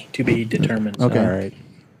TBD, to be determined. So. Okay. All right.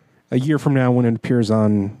 A year from now, when it appears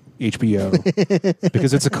on HBO,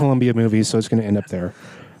 because it's a Columbia movie, so it's going to end up there.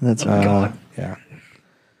 That's right. God. Yeah.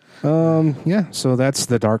 Yeah. So that's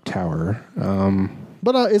The Dark Tower.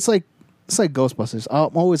 But it's like Ghostbusters.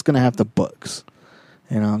 I'm always going to have the books.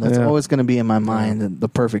 That's Yeah. always going to be in my mind the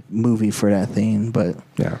perfect movie for that theme. But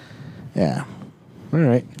Yeah. yeah. All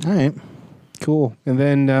right. All right. Cool. And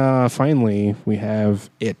then finally, we have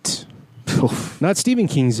It. Not Stephen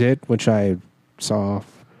King's It, which I saw.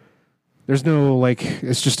 There's no,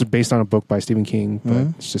 it's just based on a book by Stephen King, but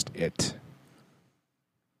it's just It.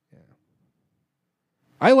 Yeah.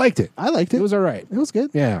 I liked it. I liked it. It was all right. It was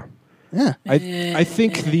good. Yeah. Yeah. I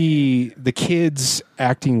think the kids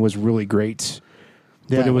acting was really great,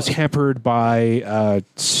 Yeah, but it was hampered by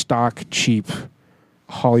stock cheap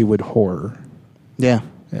Hollywood horror. Yeah.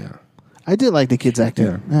 Yeah. I did like the kids acting.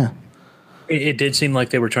 Yeah. Yeah. It did seem like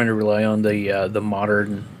they were trying to rely on the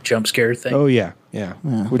modern jump scare thing. Oh yeah.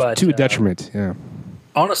 Which, But, to a detriment. Yeah.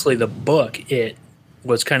 Honestly, the book, it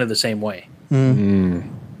was kind of the same way. Mm.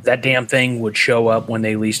 That damn thing would show up when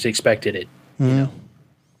they least expected it. You know?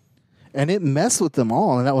 And it messed with them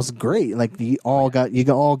all, and that was great. Like you all got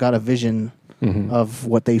a vision of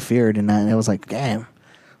what they feared in that, and it was like, damn,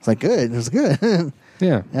 it's like good. It was good.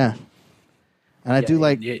 Yeah. Yeah. And I do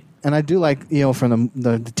like, from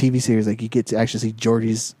the TV series, like you get to actually see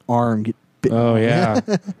Georgie's arm get bitten. Oh yeah.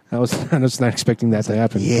 I was not expecting that to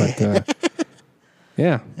happen. Yeah.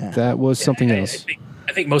 But that was something else.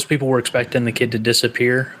 I think most people were expecting the kid to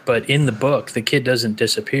disappear, but in the book, the kid doesn't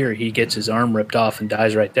disappear. He gets his arm ripped off and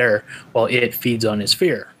dies right there while it feeds on his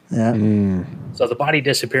fear. Yeah. So the body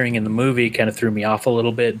disappearing in the movie kind of threw me off a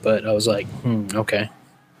little bit, but I was like, okay.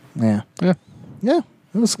 Yeah. Yeah. Yeah.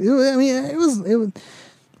 It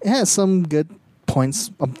had some good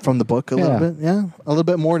points from the book a little bit. Yeah. A little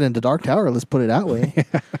bit more than the Dark Tower. Let's put it that way.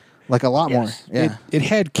 Like a lot more. Yeah. It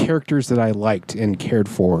had characters that I liked and cared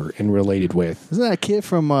for and related with. Isn't that a kid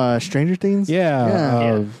from Stranger Things?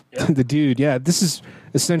 Yeah. The dude. Yeah. This is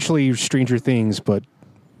essentially Stranger Things, but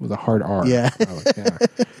with a hard R. Yeah.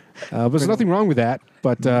 But there's nothing wrong with that.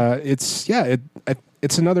 But it's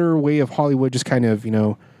another way of Hollywood just kind of,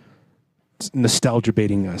 nostalgia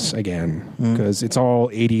baiting us again, because it's all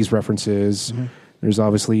 80s references. There's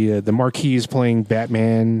obviously the Marquis playing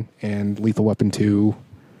Batman and Lethal Weapon 2.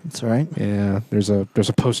 That's right. Yeah, there's a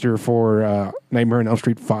poster for Nightmare on Elm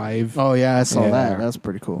Street 5. Oh yeah, I saw Yeah. that. That's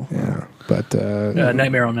pretty cool. Yeah, but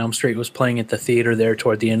Nightmare on Elm Street was playing at the theater there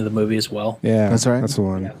toward the end of the movie as well. yeah, That's right. That's the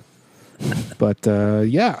one. Yeah. But I'm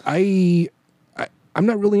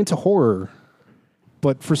not really into horror,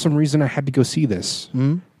 but for some reason I had to go see this.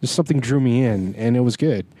 Just something drew me in, and it was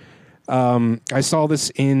good. I saw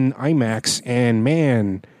this in IMAX, and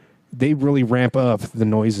man, they really ramp up the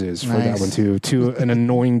noises for that one too, to an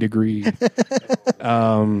annoying degree.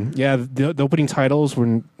 The opening titles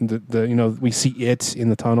when we see it in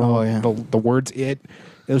the tunnel. Oh, yeah. The words "it."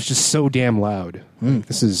 It was just so damn loud.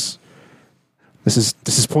 This is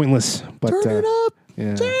pointless. But Turn it up.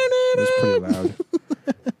 Yeah, Turn it was pretty loud.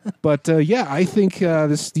 But I think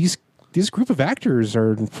this group of actors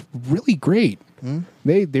are really great.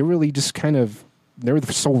 They really just they're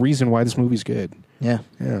the sole reason why this movie's good. Yeah.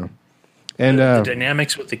 Yeah. And the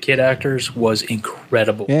dynamics with the kid actors was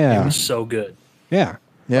incredible. Yeah. It was so good. yeah.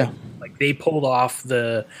 Yeah. Like they pulled off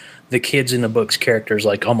the kids in the book's characters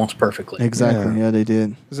like almost perfectly. Exactly. Yeah, they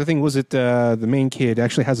did. Because I think the main kid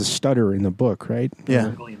actually has a stutter in the book, right?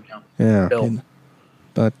 Yeah. Yeah. Bill.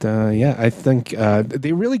 But I think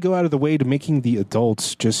they really go out of the way to making the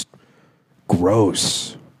adults just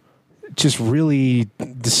gross, just really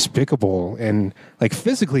despicable, and like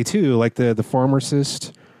physically too. Like the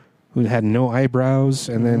pharmacist who had no eyebrows,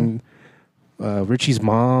 and then Richie's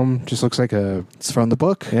mom just looks like It's from the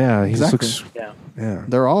book. Yeah, he Exactly. just looks. Yeah. Yeah.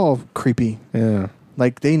 They're all creepy. Yeah.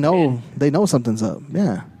 Like they know something's up.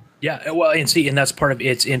 Yeah. Yeah, well, and that's part of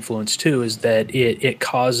its influence too, is that it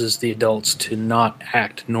causes the adults to not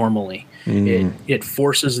act normally. It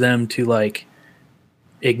forces them to like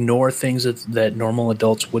ignore things that normal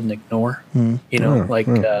adults wouldn't ignore. Ben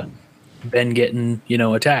getting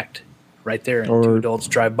attacked right there, and two adults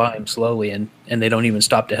drive by him slowly, and they don't even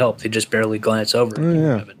stop to help. They just barely glance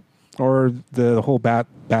over. Or the whole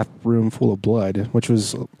bathroom full of blood, which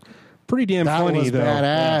was pretty damn funny, was though.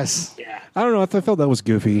 badass. Yeah. I don't know. I felt that was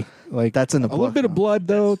goofy. Like That's in the a little book, bit of though. blood,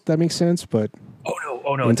 though. That makes sense, but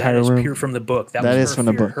Oh no! Entire That is room? pure from the book. That That was is her from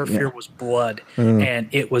the fear. book, Her yeah. fear was blood, and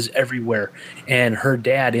it was everywhere. And her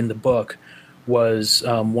dad in the book was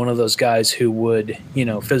one of those guys who would,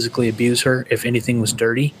 physically abuse her if anything was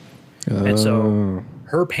dirty. And so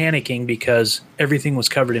her panicking because everything was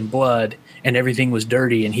covered in blood and everything was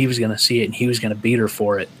dirty, and he was going to see it and he was going to beat her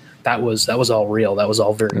for it. That was all real. That was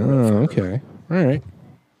all very real. Oh, okay. All right.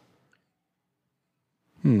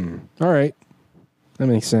 All right. That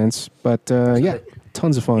makes sense. But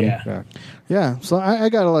tons of fun. Yeah. Yeah. So I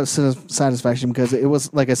got a lot of satisfaction because it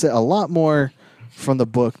was, like I said, a lot more from the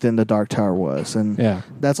book than the Dark Tower was, and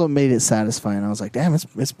that's what made it satisfying. I was like, damn,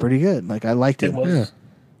 it's pretty good. Like I liked it. It was.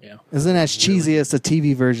 Yeah. Isn't as cheesy as the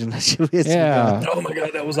TV version? Yeah. Oh my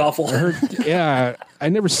god, that was awful. I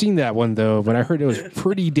never seen that one though, but I heard it was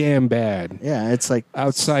pretty damn bad. Yeah, it's like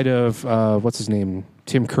Outside of what's his name,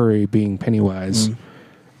 Tim Curry being Pennywise,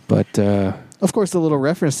 but of course the little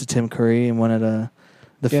reference to Tim Curry in one of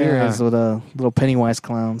The Fear is with the little Pennywise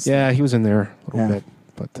clowns. Yeah, he was in there a little bit.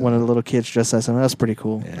 But one of the little kids dressed as him. That's pretty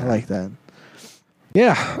cool. Yeah. I like that.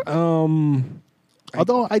 Yeah.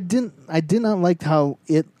 Although I did not like how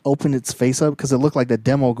it opened its face up because it looked like the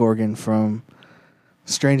Demogorgon from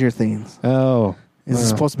Stranger Things. Oh. It's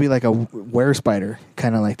supposed to be like a were-spider,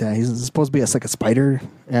 kind of like that. He's supposed to be like a spider.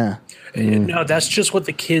 Yeah. No, that's just what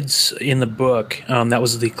the kids in the book, that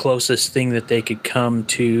was the closest thing that they could come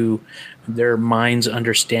to their minds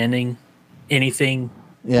understanding anything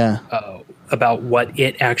about what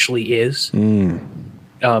it actually is.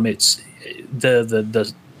 It's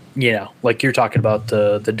the like you're talking about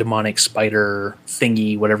the demonic spider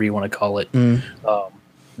thingy, whatever you want to call it.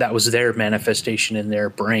 That was their manifestation in their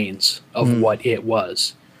brains of what it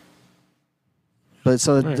was. But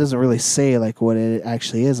so it doesn't really say like what it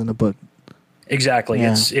actually is in the book. Exactly.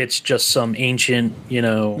 Yeah. It's just some ancient,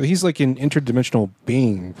 He's like an interdimensional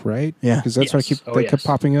being, right? Yeah. Because that's why they kept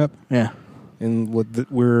popping up. Yeah. And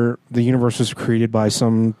where the universe was created by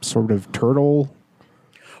some sort of turtle.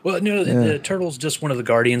 Well, no, the turtle's just one of the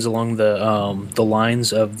guardians along the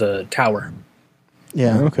lines of the tower.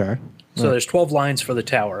 Yeah. Okay. So there's 12 lines for the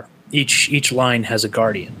tower. Each line has a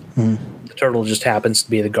guardian. The turtle just happens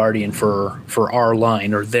to be the guardian for our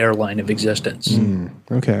line or their line of existence.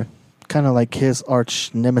 Okay. Kind of like his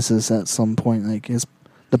arch nemesis at some point, like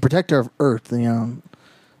the protector of Earth,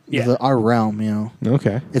 our realm,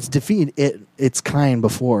 Okay. It's defeated its kind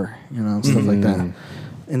before, stuff like that.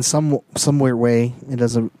 In some weird way, it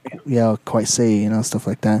doesn't, quite say, stuff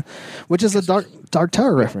like that, which is a Dark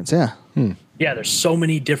Tower reference, yeah. Yeah, there's so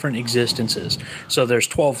many different existences. So there's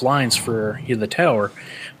 12 lines for the tower,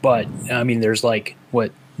 but I mean, there's like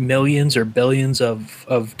millions or billions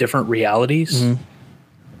of different realities,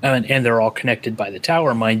 and they're all connected by the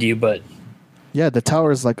tower, mind you. But yeah, the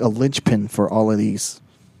tower is like a linchpin for all of these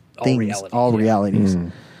things, all realities.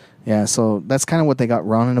 Yeah, so that's kind of what they got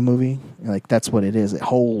wrong in the movie. Like that's what it is. It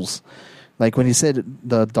holds. Like when he said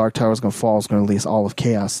the Dark Tower is going to fall, it's going to release all of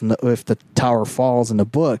chaos. And if the tower falls in the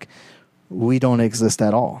book, we don't exist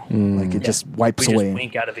at all. Like it just wipes away. We just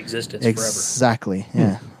wink out of existence Exactly.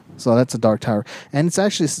 Yeah. So that's a Dark Tower, and it's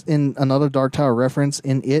actually in another Dark Tower reference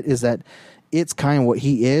in it is that it's kind of what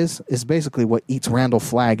he is basically what eats Randall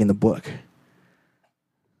Flagg in the book.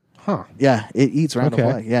 Huh. Yeah, it eats Randall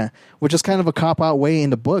Flagg. Yeah, which is kind of a cop-out way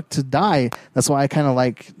in the book to die. That's why I kind of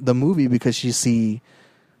like the movie because you see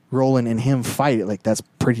Roland and him fight it. Like that's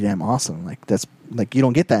pretty damn awesome. Like that's like you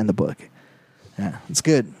don't get that in the book. Yeah, it's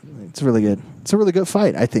good. It's really good. It's a really good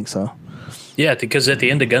fight. I think so. Yeah, because at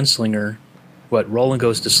the end of Gunslinger, Roland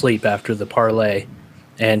goes to sleep after the parlay,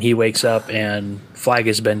 and he wakes up and Flagg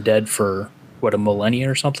has been dead for a millennia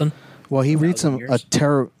or something. Well, he reads him his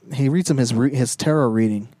tarot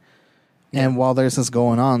reading. And while there's this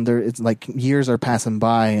going on, it's like years are passing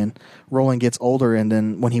by, and Roland gets older, and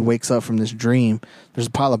then when he wakes up from this dream, there's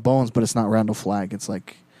a pile of bones, but it's not Randall Flagg. It's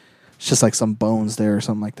just like some bones there or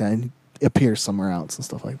something like that. And it appears somewhere else and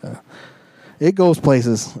stuff like that. It goes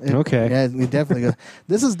places. Okay. Yeah, it definitely goes.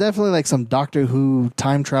 This is definitely like some Doctor Who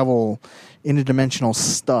time travel, interdimensional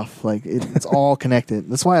stuff. Like it's all connected.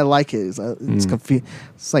 That's why I like it. It's confused.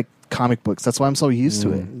 It's like comic books. That's why I'm so used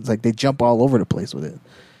to it. It's like they jump all over the place with it.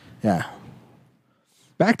 Yeah.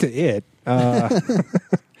 Back to it. Yeah,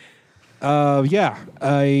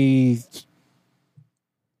 I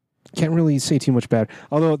can't really say too much bad.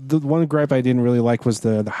 Although the one gripe I didn't really like was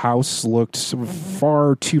the house looked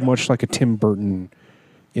far too much like a Tim Burton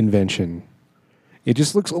invention. It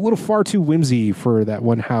just looks a little far too whimsy for that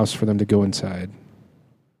one house for them to go inside.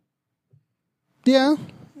 Yeah.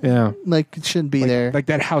 Yeah. Like it shouldn't be there. Like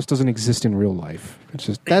that house doesn't exist in real life. It's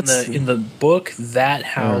just in the book, that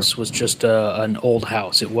house was just an old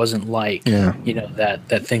house. It wasn't like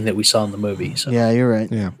that thing that we saw in the movie. So. Yeah, you're right.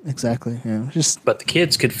 Yeah, exactly. Yeah, but the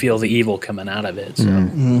kids could feel the evil coming out of it.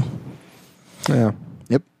 So. Yeah.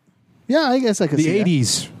 Yep. Yeah, I guess I could see the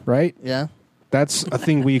 80s, right? Yeah, that's a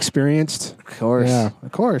thing we experienced. Of course. Yeah,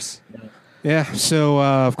 of course. Yeah, so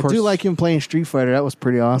of course, I do like him playing Street Fighter. That was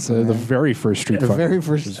pretty awesome. The very first Street Fighter, the very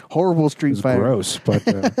first horrible Street Fighter, gross, but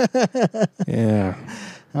yeah.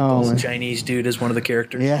 The Chinese dude is one of the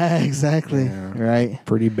characters. Yeah, exactly. Yeah. Right,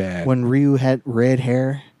 pretty bad. When Ryu had red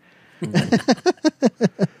hair.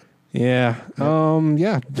 Yeah,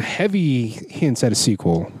 heavy hints at a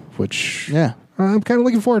sequel, which I'm kind of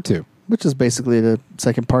looking forward to. Which is basically the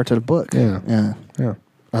second part to the book. Yeah.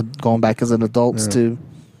 Going back as an adult to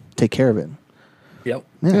take care of it. Yep.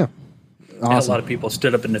 Yeah. Awesome. And a lot of people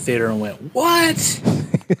stood up in the theater and went, "What?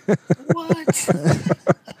 What?"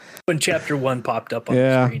 When chapter 1 popped up on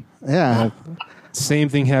the screen. Yeah. Same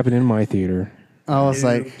thing happened in my theater. I was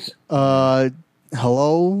like,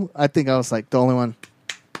 hello. I think I was like the only one,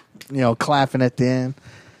 clapping at the end.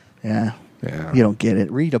 Yeah. Yeah. You don't get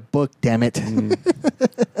it. Read a book, damn it.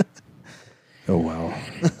 Oh, well.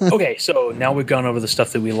 Okay, so now we've gone over the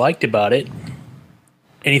stuff that we liked about it.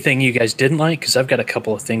 Anything you guys didn't like? Because I've got a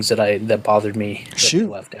couple of things that bothered me that they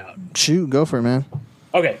left out. Shoot, go for it, man.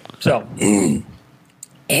 Okay, so the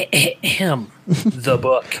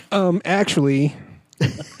book. Actually,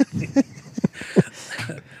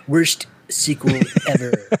 Worst sequel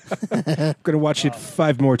ever. I'm going to watch it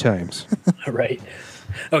 5 more times. Right.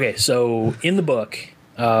 Okay, so in the book,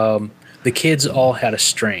 the kids all had a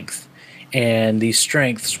strength, and these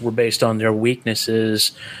strengths were based on their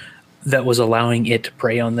weaknesses that was allowing it to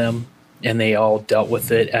prey on them, and they all dealt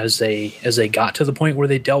with it as they got to the point where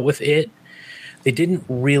they dealt with it. They didn't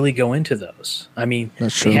really go into those. I mean,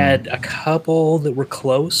 they had a couple that were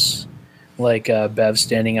close, like Bev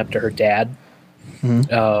standing up to her dad.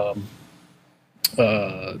 Mm-hmm.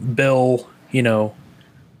 Bill,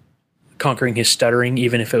 conquering his stuttering,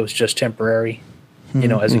 even if it was just temporary,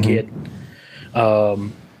 as a kid.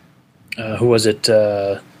 Who was it?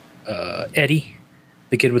 Eddie,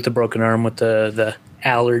 the kid with the broken arm with the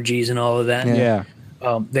allergies and all of that. Yeah.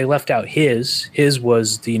 They left out his. His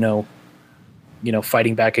was the,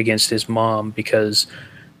 fighting back against his mom because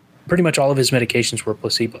pretty much all of his medications were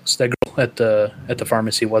placebos. That girl at the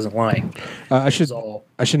pharmacy wasn't lying. I should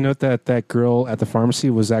note that girl at the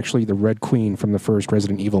pharmacy was actually the Red Queen from the first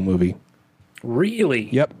Resident Evil movie. Really?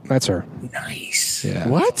 Yep, that's her. Nice. Yeah.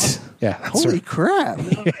 What? Yeah. Holy crap.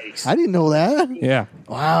 Nice. I didn't know that. Yeah.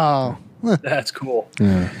 Wow. That's cool.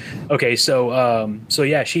 Yeah. Okay, so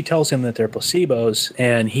yeah, she tells him that they're placebos,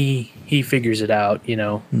 and he figures it out.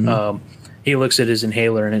 He looks at his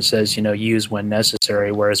inhaler and it says, use when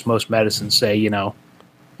necessary, whereas most medicines say,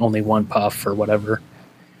 only 1 puff or whatever,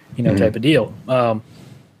 type of deal.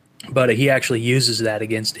 But he actually uses that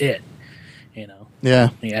against it. Yeah.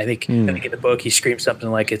 I think in the book he screams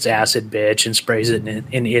something like "it's acid, bitch," and sprays it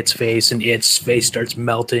in its face, and its face starts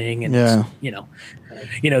melting. And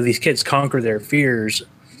these kids conquer their fears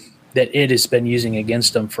that it has been using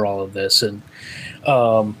against them for all of this, and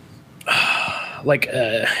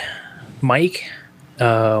Mike,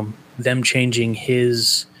 them changing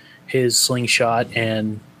his slingshot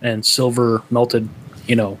and silver melted,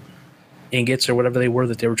 ingots or whatever they were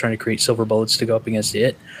that they were trying to create silver bullets to go up against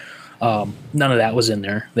it. None of that was in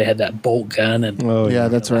there. They had that bolt gun, and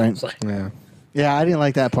that's right. Yeah, I didn't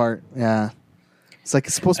like that part. Yeah, it's like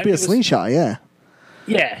it's supposed to be a slingshot. Yeah,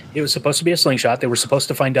 it was supposed to be a slingshot. They were supposed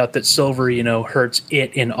to find out that silver, hurts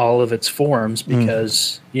it in all of its forms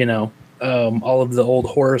because all of the old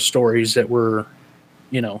horror stories that were,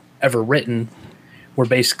 ever written were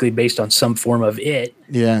basically based on some form of it.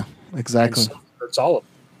 Yeah, exactly. And hurts all of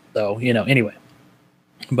them. So anyway,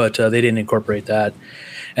 but they didn't incorporate that.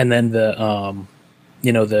 And then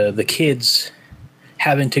the kids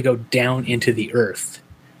having to go down into the earth.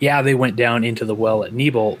 Yeah, they went down into the well at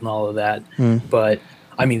Nebolt and all of that, but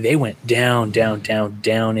I mean they went down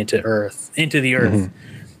into the earth,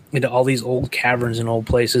 into all these old caverns and old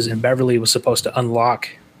places. And Beverly was supposed to unlock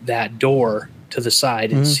that door to the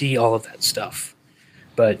side and see all of that stuff.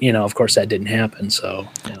 But of course, that didn't happen. So,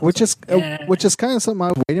 which is kind of something I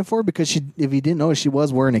was waiting for because if you didn't know, she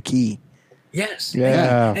was wearing a key. Yes.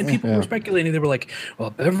 Yeah. And people were speculating. They were like, well,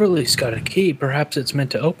 Beverly's got a key. Perhaps it's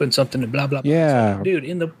meant to open something and blah, blah, blah. Yeah. Like,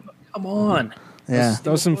 dude, come on. Yeah.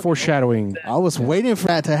 That was some foreshadowing. I was waiting for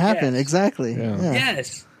that to happen. Yes. Exactly. Yeah.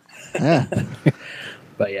 Yes. Yeah.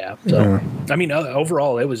 But yeah. So, I mean,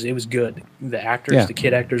 overall, it was good. The actors, the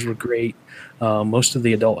kid actors were great. Most of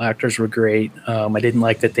the adult actors were great. I didn't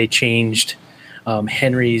like that they changed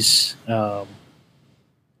Henry's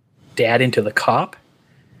dad into the cop.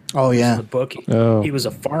 Oh yeah, in the book, he was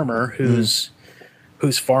a farmer whose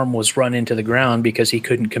farm was run into the ground because he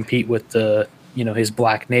couldn't compete with his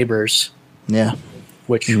black neighbors. Yeah,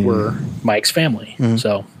 which were Mike's family.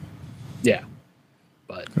 So, yeah,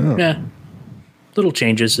 but little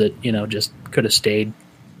changes that just could have stayed.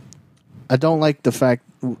 I don't like the fact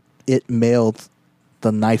it mailed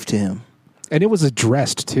the knife to him, and it was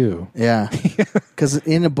addressed too. Yeah, because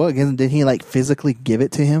in the book, did he physically give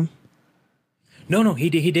it to him? No, he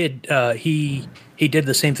did. He did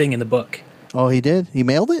the same thing in the book. Oh, he did? He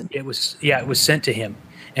mailed it? It was sent to him,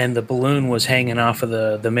 and the balloon was hanging off of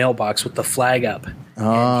the mailbox with the flag up.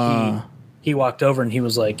 And he walked over and he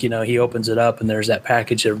was like, he opens it up and there's that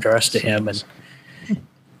package addressed to him,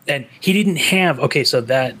 and he didn't have. Okay, so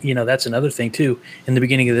that that's another thing too. In the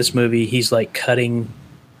beginning of this movie, he's like cutting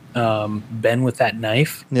Ben with that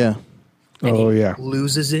knife. Yeah. And he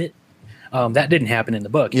loses it. That didn't happen in the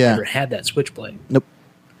book. He never had that switchblade. Nope.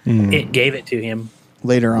 it gave it to hhim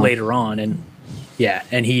later on, and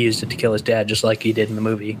and he used it to kill his dad just like he did in the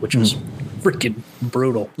movie, which was freaking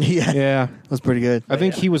brutal. Yeah, Yeah. that was pretty good. I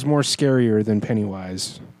think he was more scarier than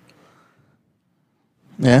Pennywise.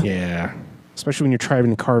 Yeah, Yeah. Especially when you're trying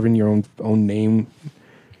to carve in your own name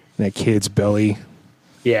in that kid's belly.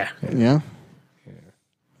 Yeah.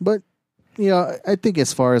 But I think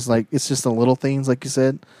as far as like it's just the little things, like you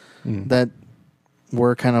said, that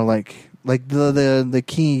were kind of like the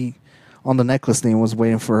key on the necklace thing was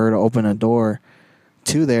waiting for her to open a door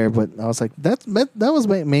to there. But I was like, that was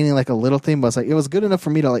mainly like a little thing, but it's like it was good enough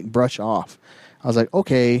for me to like brush off. I was like,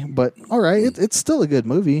 okay, but all right, it's still a good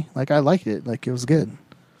movie. Like I liked it. Like it was good.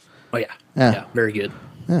 Oh yeah, very good.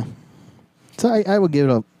 Yeah. So I would give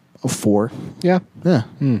it a 4. Yeah. Yeah.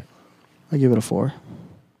 I give it a 4.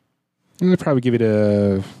 I'd probably give it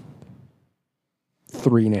a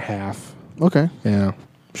 3.5. Okay. Yeah.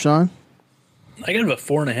 Sean? I give it a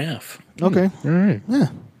 4.5. Okay. All right. Yeah.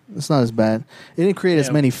 It's not as bad. It didn't create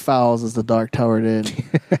as many fouls as the Dark Tower did.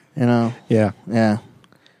 Yeah. Yeah.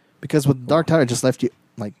 Because with Dark Tower, it just left you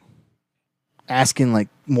like asking like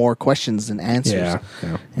more questions than answers.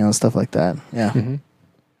 Yeah. Stuff like that. Yeah. Mm-hmm.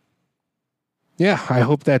 Yeah. I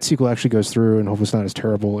hope that sequel actually goes through and hope it's not as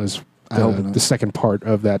terrible as the second part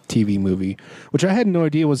of that TV movie, which I had no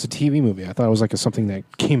idea was a TV movie. I thought it was like something that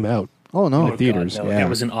came out. Oh no! In the theaters. God, no. Yeah. It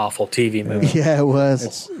was an awful TV movie. Yeah, it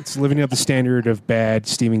was. It's living up the standard of bad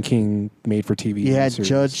Stephen King made for TV. You had series.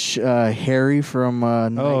 Judge Harry from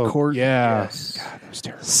Night Court. Yeah. Yes. God, that was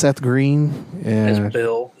terrible. Seth Green. As Yeah.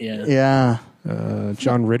 Bill. Yeah. Yeah.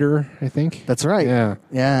 John Ritter, I think. That's right. Yeah.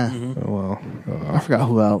 Yeah. Oh, well. I forgot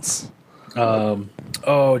who else.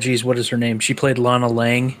 Oh, geez, what is her name? She played Lana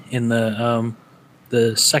Lang in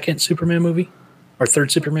the second Superman movie or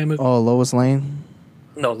third Superman movie. Oh, Lois Lane.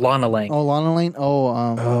 No, Lana Lang. Oh, Lana Lane. Oh,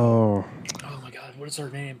 Oh. Oh my God, what is her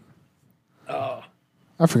name? Oh,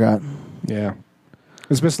 I forgot. Yeah.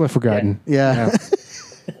 It's best left forgotten. Yeah.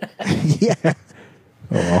 Yeah.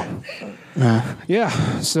 Oh, well.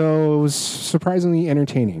 Yeah. So it was surprisingly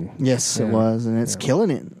entertaining. Yes, Yeah. it was, and it's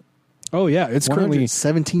killing it. Oh, yeah. It's currently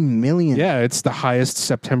 17 million. Yeah, it's the highest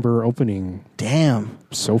September opening Damn.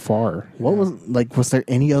 so far. What was there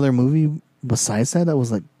any other movie besides that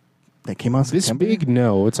was like that came out This September? big?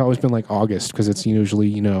 No, it's always been like August because it's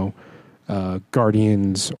usually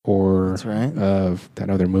Guardians or That's right. that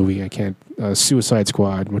other movie. I can't Suicide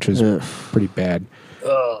Squad, which is Ugh. pretty bad.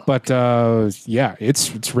 But yeah,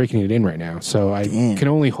 it's raking it in right now. So I Damn. can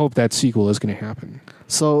only hope that sequel is going to happen.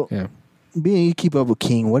 So, Yeah. being you keep up with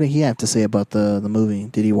King, what did he have to say about the movie?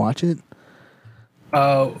 Did he watch it?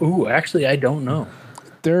 Actually, I don't know.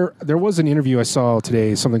 There was an interview I saw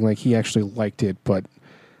today, something like he actually liked it, but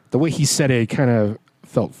the way he said it kind of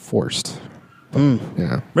felt forced.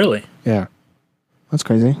 Yeah. Really? Yeah. That's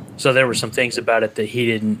crazy. So there were some things about it that he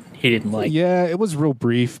didn't like. Yeah, it was real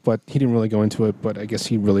brief, but he didn't really go into it, but I guess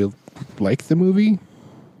he really liked the movie.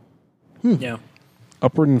 Yeah.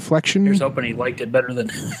 Upward Inflection. Here's hoping he liked it better than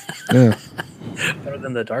Yeah. better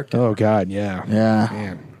than the Dark Tower. Oh, God, yeah. Yeah.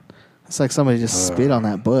 Man. It's like somebody just spit on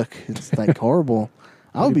that book. It's like horrible.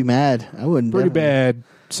 I would be mad. I wouldn't. Pretty definitely. bad.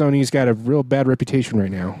 Sony's got a real bad reputation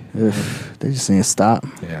right now. Ugh, they just need to stop.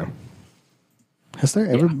 Yeah. Has there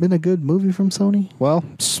ever been a good movie from Sony? Well,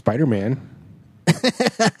 Spider-Man.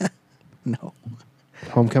 No.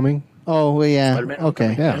 Homecoming. Oh, well, yeah. Spider-Man Okay.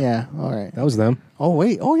 Homecoming? Yeah. All right. That was them. Oh,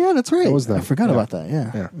 wait. Oh, yeah, that's right. That was them. I forgot Yeah. about that.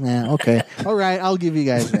 Yeah. Yeah. Yeah. Okay. All right. I'll give you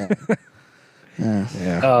guys that. Yeah.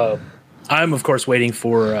 Yeah. I'm of course waiting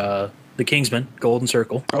for The Kingsman: Golden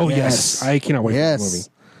Circle. Oh, Yes. yes. I cannot wait for Yes. that movie.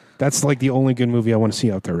 That's like the only good movie I want to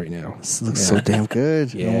see out there right now. This looks so damn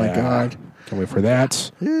good. Oh, my God. Can't wait for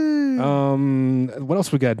that. What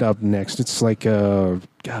else we got up next? It's like,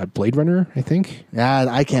 God, Blade Runner, I think. Yeah,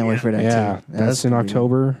 I can't wait for that, Yeah, too. that's in gonna be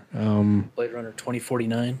October. Blade Runner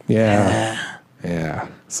 2049. Yeah. Yeah.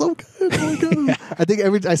 So good. Oh, my God. I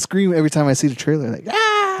think I scream every time I see the trailer. Like,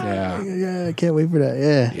 ah! Yeah. Yeah, I can't wait for that.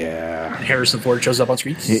 Yeah. Yeah. Harrison Ford shows up on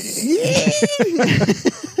screen.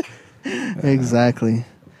 Exactly.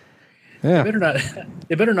 Yeah.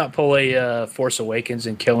 They better not pull a Force Awakens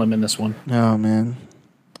and kill him in this one. Oh, man.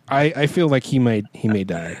 I feel like he may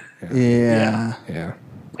die. Yeah. Yeah.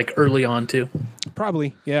 Like early on too.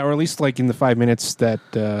 Probably. Yeah, or at least like in the 5 minutes that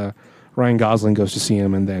Ryan Gosling goes to see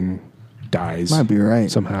him and then dies. Might be right.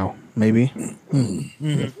 Somehow. Maybe.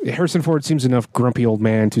 Harrison Ford seems enough grumpy old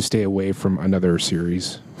man to stay away from another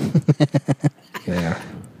series. Yeah.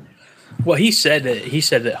 Well, he said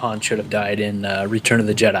that Han should have died in Return of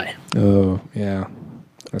the Jedi. Oh, yeah.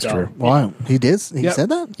 That's So, true. Wow. He did? He Yep. said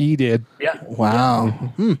that? He did. Yeah.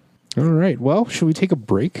 Wow. All right. Well, should we take a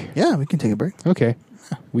break? Yeah, we can take a break. Okay.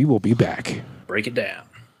 We will be back. Break it down.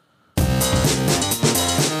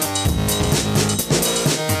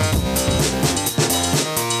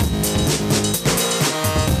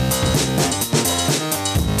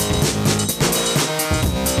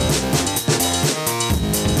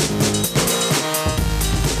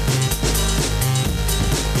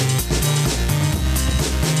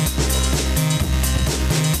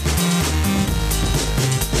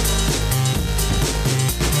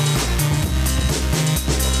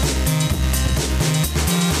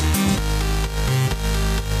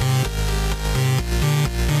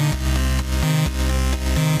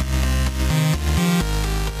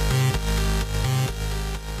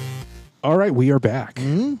 All right, we are back.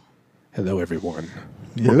 Hello, everyone.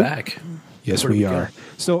 We're back. Yes, Where do we we go? are.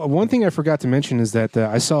 So one thing I forgot to mention is that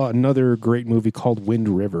I saw another great movie called Wind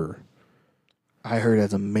River. I heard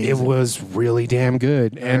it's amazing. It was really damn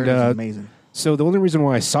good. I heard And it's amazing. so the only reason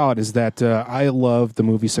why I saw it is that I love the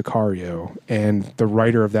movie Sicario, and the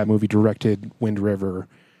writer of that movie directed Wind River.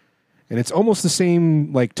 And it's almost the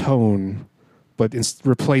same like tone, but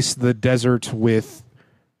replace the desert with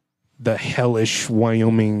the hellish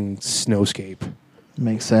Wyoming snowscape.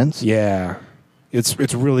 Makes sense. Yeah, it's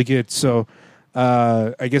really good. So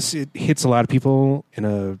I guess it hits a lot of people in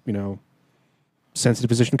a sensitive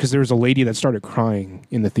position because there was a lady that started crying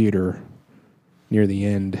in the theater near the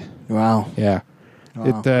end. Wow. Yeah,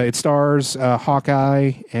 Wow. it stars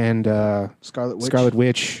Hawkeye and Scarlet Witch. Scarlet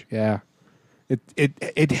Witch. Yeah,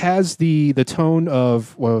 it has the tone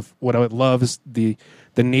of what I would love is the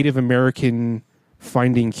Native American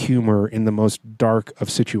finding humor in the most dark of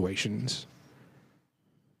situations.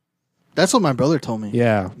 That's what my brother told me.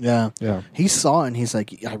 Yeah. Yeah. He saw it and he's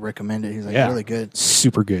like, I recommend it. He's like, Yeah. really good.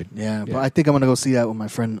 Super good. Yeah, but I think I'm going to go see that with my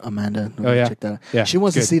friend Amanda. Oh, yeah? Check that out. Yeah, She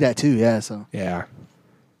wants to good. see that too, yeah, so. Yeah.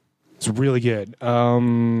 It's really good.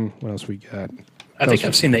 What else we got? I think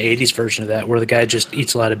I've seen the 80s version of that where the guy just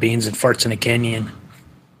eats a lot of beans and farts in a canyon.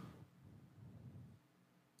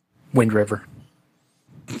 Wind River.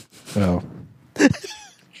 Oh.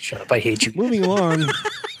 Shut up, I hate you. Moving along.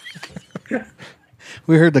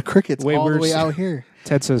 We heard the crickets Wait, all the where's- way out here.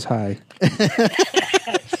 Ted says hi.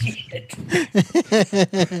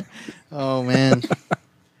 Oh, man.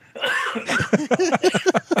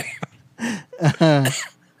 I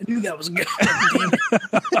knew that was good.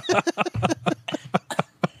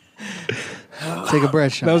 Take a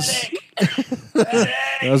breath, Sean.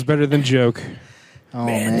 That was better than joke. Oh,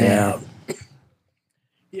 man. Down.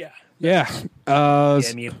 Yeah. Yeah.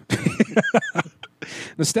 Damn you.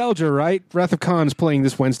 Nostalgia, right? Wrath of Khan is playing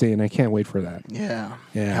this Wednesday, and I can't wait for that. Yeah.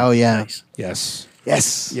 Yeah. Hell yeah. Nice. Yes.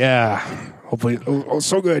 Yes. Yeah. Hopefully. Oh,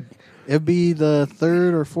 so good. It'd be the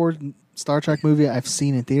third or fourth Star Trek movie I've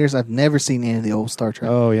seen in theaters. I've never seen any of the old Star Trek.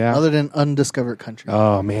 Oh, yeah. Other than Undiscovered Country.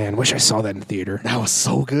 Oh, man. Wish I saw that in theater. That was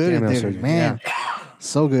so good Damn, in that was so theaters, good. man.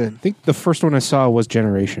 So good. I think the first one I saw was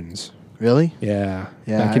Generations. Really? Yeah.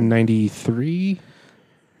 Yeah, Back in 93.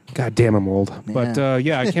 God damn, I'm old. But,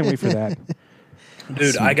 yeah, I can't wait for that.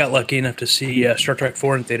 Dude, I got lucky enough to see Star Trek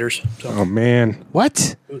 4 in theaters. So Oh, man.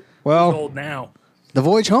 What? it's Well, old now. The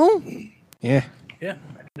Voyage Home? yeah. Yeah,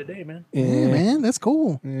 back in the day, man. Yeah, man. That's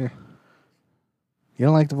cool. Yeah. You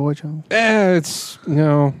don't like The Voyage Home? It's,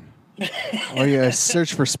 no. Or you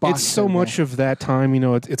search for Spock? It's so much of that time,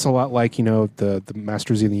 it's a lot like, the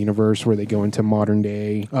Masters of the Universe where they go into modern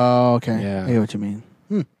day. Oh, okay. Yeah. I get what you mean.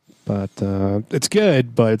 But it's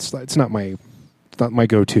good, but it's not my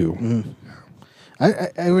go-to.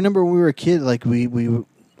 I remember when we were a kid, like we were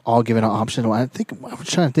all given an option. I was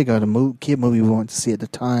trying to think of the kid movie we wanted to see at the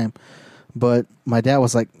time, but my dad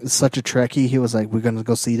was like such a Trekkie. He was like, "We're gonna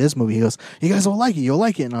go see this movie." He goes, "You guys will like it. You'll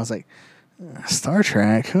like it." And I was like, "Star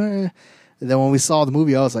Trek." And then when we saw the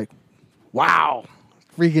movie, I was like, "Wow,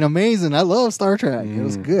 freaking amazing! I love Star Trek. It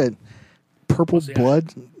was good." Purple Yeah.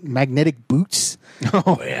 blood, magnetic boots.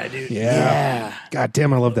 Oh, yeah, dude. Yeah. God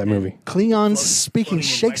damn, I love that movie. Klingons speaking Floating in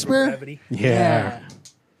Shakespeare. microgravity. Yeah.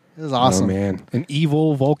 It was awesome. Oh, man. An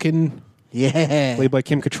evil Vulcan Yeah. played by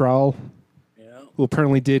Kim Cattrall, Yeah. who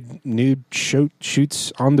apparently did nude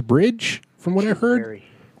shoots on the bridge, from what I heard. Very,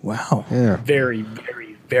 Wow. Yeah. very,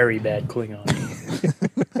 very, very bad Klingon.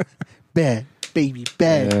 Bad baby,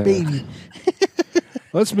 bad Yeah. baby.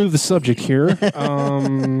 Let's move the subject here.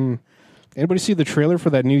 Anybody see the trailer for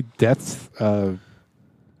that new Death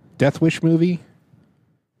Wish movie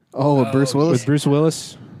Oh, with Bruce Willis. with Bruce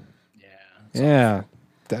Willis? Yeah. Yeah.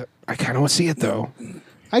 That I kind of want to see it though.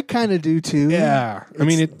 I kind of do too. Yeah. I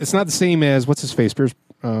mean, it's not the same as what's his face, Pierce,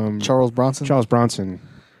 Charles Bronson. Charles Bronson,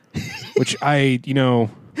 which those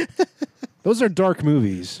are dark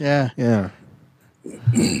movies. Yeah. Yeah.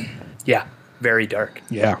 Yeah. Very dark.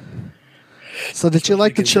 Yeah. So did you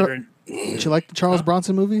like the Considering- Charles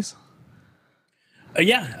Bronson movies?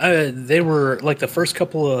 Yeah, they were like the first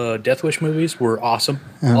couple of Death Wish movies were awesome.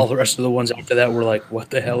 All the rest of the ones after that were like, what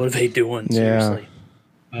the hell are they doing? Yeah.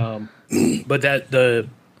 Seriously. But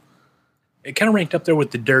it kind of ranked up there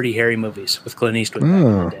with the Dirty Harry movies with Clint Eastwood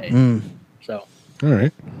back in the day. So All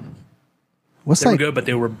right. What's they were like? good, but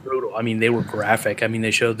they were brutal. I mean, they were graphic. I mean,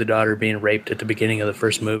 they showed the daughter being raped at the beginning of the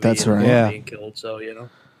first movie. That's and right. Yeah. being killed. So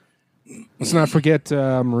Let's not forget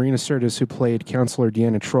Marina Sirtis, who played Counselor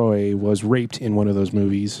Deanna Troy, was raped in one of those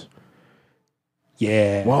movies.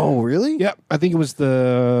 Yeah. Whoa, really? Yep. I think it was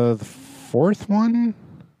the fourth one,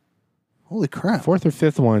 Holy crap! fourth or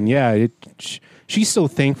fifth one. Yeah. She's so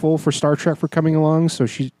thankful for Star Trek for coming along. So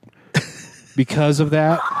she, because of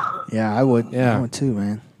that, Yeah, I would. Yeah. I would too,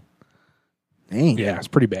 man. Dang. yeah, it's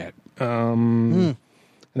pretty bad. And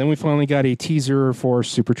then we finally got a teaser for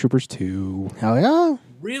Super Troopers 2. Hell yeah!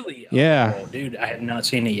 really, Yeah. oh, dude, I have not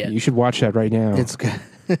seen it yet. You should watch that right now. It's good.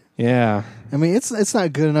 Yeah. I mean, it's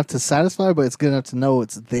not good enough to satisfy, but it's good enough to know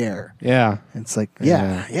it's there. Yeah. It's like,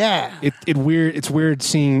 yeah. It's weird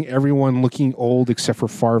seeing everyone looking old except for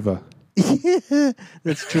Farva.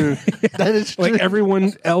 That's true. That is true. Like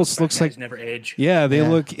everyone else looks like, Guys never age. yeah, they Yeah.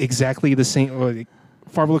 look exactly the same. Well,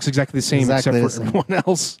 Farva looks exactly the same Exactly the except same. for everyone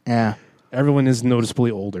else. Yeah. Everyone is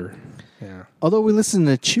noticeably older. Yeah. Although we listened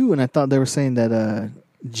to Chew, and I thought they were saying that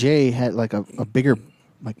Jay had like a bigger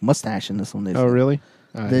like mustache in this one. They Oh, said. really?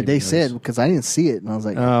 They said, because I didn't see it, and I was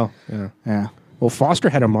like, Oh, yeah. yeah. Well, Foster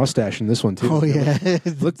had a mustache in this one too. Oh yeah.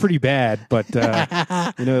 It looked pretty bad, but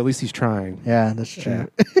at least he's trying. Yeah, that's true.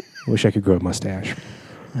 Yeah. Wish I could grow a mustache.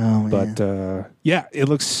 Oh man. But yeah, it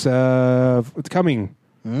looks it's coming.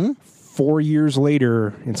 4 years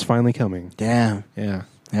later, it's finally coming. Damn. Yeah.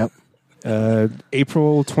 Yep.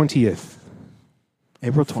 April 20th.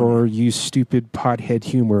 April 20th. For you stupid pothead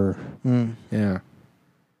humor. Yeah.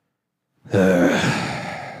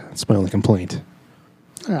 That's my only complaint.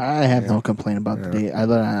 I have no complaint about the date.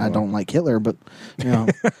 I don't like Hitler, but you know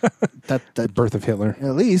that Birth of Hitler.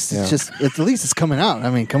 at least Yeah. it's just at least it's coming out.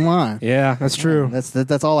 I mean, come on. Yeah, that's true.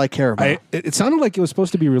 That's all I care about. It sounded like it was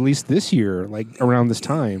supposed to be released this year, like around this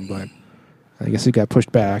time, but I guess it got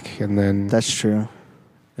pushed back, and then That's true.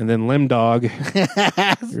 Lemdog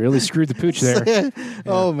really screwed the pooch there.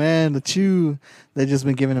 Oh man, the Chew, they've just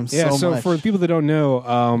been giving him Yeah, so so much. for the people that don't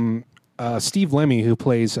know, Steve Lemmy, who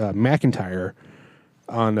plays McIntyre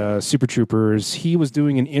on Super Troopers, he was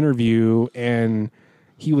doing an interview and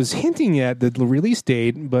he was hinting at the release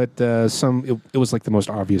date, but it was like the most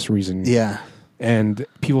obvious reason. Yeah. And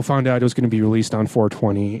people found out it was going to be released on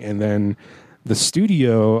 420, and then the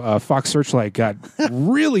studio, Fox Searchlight, got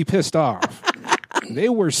really pissed off. They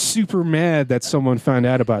were super mad that someone found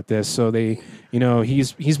out about this, so they,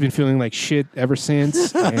 he's been feeling like shit ever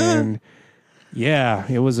since, and yeah,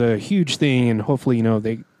 it was a huge thing, and hopefully,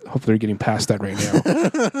 they're getting past that right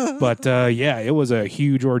now. But yeah, it was a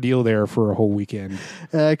huge ordeal there for a whole weekend.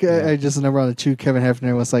 I just remember on the Chew, Kevin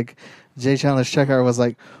Hefner was like, Jay Chandler's checkout was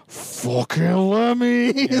like, fucking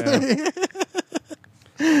Lemmy.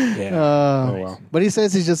 Yeah. Oh well. But he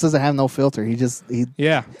says he just doesn't have no filter. He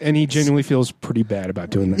Yeah, and he genuinely feels pretty bad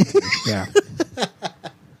about doing that. Too. Yeah.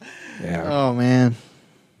 Yeah. Oh man.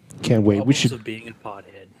 Can't wait. We should. Of being a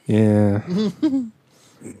pothead. Yeah.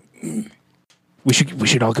 We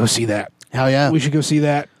should all go see that. Hell yeah. We should go see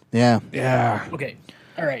that. Yeah. Yeah. Okay.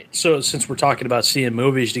 All right. So since we're talking about seeing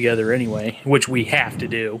movies together anyway, which we have to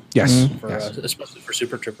do, Yes. for Yes. especially for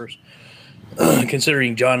Super Troopers,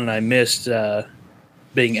 considering John and I missed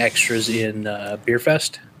being extras in Beer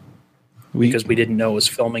Fest because we didn't know it was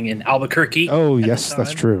filming in Albuquerque. Oh at the yes, that's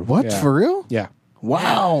time. true. What? Yeah. For real? Yeah.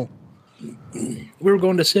 Wow. We were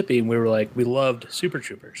going to Sippy and we were like, we loved Super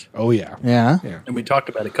Troopers. Oh yeah. Yeah. Yeah. And we talked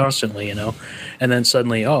about it constantly, And then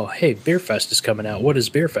suddenly, oh, hey, Beer Fest is coming out. What is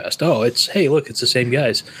Beer Fest? Oh, hey, look, it's the same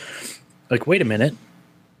guys. Like, wait a minute.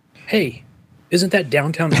 Hey, isn't that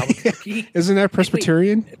downtown Albuquerque? Isn't that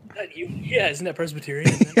Presbyterian? Isn't that you? Yeah, isn't that Presbyterian?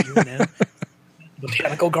 Isn't that you, man?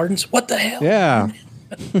 Botanical Gardens? What the hell? Yeah.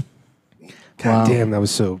 God Wow. damn, that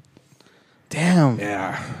was so. Damn.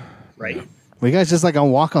 Yeah. Right? Were you guys just like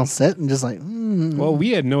on walk on set and just like, Well,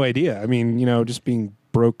 we had no idea. I mean, just being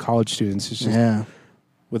broke college students, it's just yeah.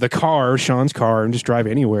 with a car, Sean's car, and just drive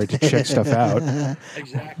anywhere to check stuff out.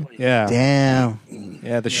 Exactly. Yeah. Damn.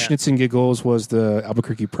 Yeah. The Schnitz and Giggles was the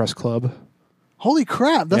Albuquerque Press Club. Holy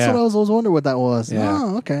crap. That's Yeah. what I was always wondering what that was. Yeah.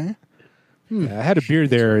 Oh, okay. Yeah, I had a beer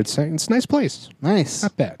there. It's a nice place. Nice.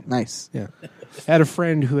 Not bad. Nice. Yeah. I had a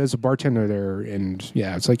friend who has a bartender there, and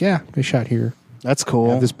yeah, it's like, yeah, I shot here. That's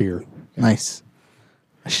cool. Have this beer. Nice.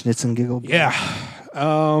 A schnitz and giggle. Yeah.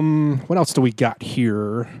 What else do we got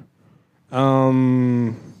here?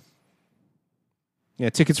 Yeah,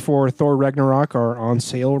 tickets for Thor Ragnarok are on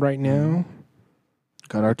sale right now.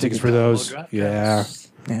 Got our Tickets tickets for those. Draft Yeah.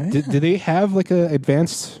 house. Yeah. Do they have like a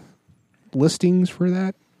advanced listings for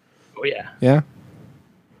that? Oh yeah. Yeah.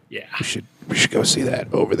 Yeah. We should go see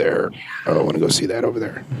that over there. Oh, I want to go see that over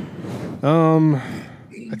there.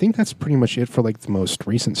 I think that's pretty much it for like the most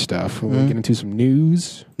recent stuff. We'll get into some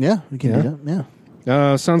news. Yeah, we can do that.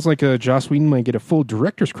 Yeah. Sounds like Joss Whedon might get a full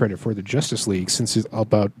director's credit for the Justice League since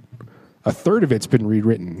about a third of it's been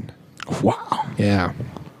rewritten. Wow. Yeah.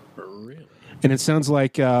 Really? And it sounds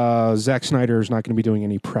like Zack Snyder is not going to be doing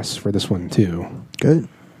any press for this one, too. Good.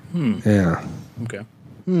 Yeah. Okay.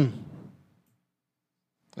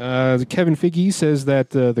 Kevin Feige says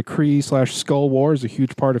that the Kree/Skull War is a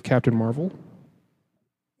huge part of Captain Marvel.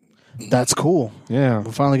 That's cool. Yeah.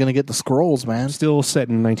 We're finally going to get the scrolls, man. Still set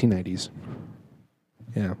in 1990s.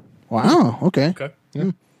 Yeah. Wow. Okay. Okay.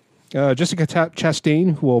 Yeah. Jessica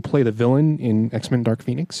Chastain, who will play the villain in X-Men Dark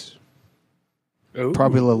Phoenix. Oh.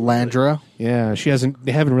 Probably Lalandra. Yeah,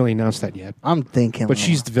 they haven't really announced that yet. I'm thinking. But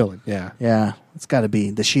she's the villain, yeah. Yeah. It's got to be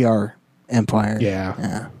the Shi'ar Empire. Yeah.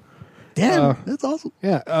 Yeah. Damn. That's awesome.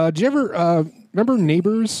 Yeah. Did you ever remember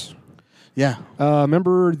Neighbors? Yeah.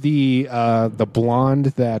 Remember the blonde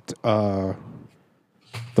that the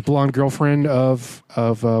blonde girlfriend of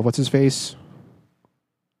what's his face?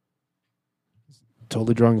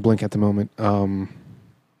 Totally drawing a blank at the moment. What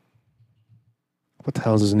the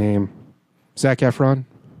hell is his name? Zac Efron.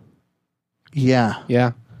 Yeah.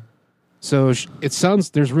 Yeah. So it sounds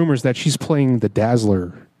there's rumors that she's playing the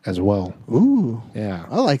Dazzler as well. Ooh. Yeah.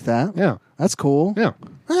 I like that. Yeah. That's cool. Yeah.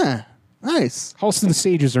 Ah, nice. Halston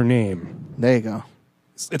Sage is her name. There you go.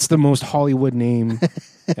 It's the most Hollywood name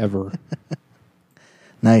ever.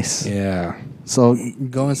 Nice. Yeah. So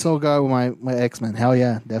going so guy with my X-Men. Hell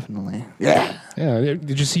yeah, definitely. Yeah. Yeah.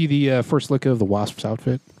 Did you see the first look of the Wasp's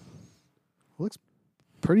outfit? Looks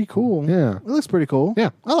pretty cool. Yeah. It looks pretty cool.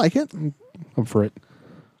 Yeah. I like it. I'm for it.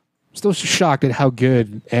 Still shocked at how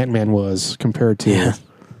good Ant-Man was compared to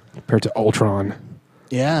Ultron.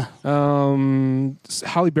 Yeah.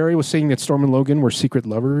 Halle Berry was saying that Storm and Logan were secret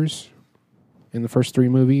lovers in the first 3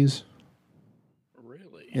 movies.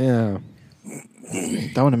 Really? Yeah.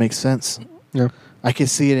 That one makes sense. Yeah. I could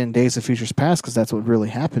see it in Days of Futures Past because that's what really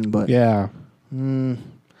happened. But Yeah.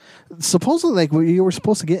 supposedly, like you were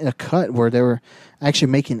supposed to get in a cut where they were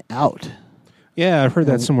actually making out. Yeah, I've heard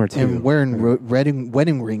that somewhere too. And wearing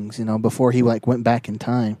wedding rings, before he like went back in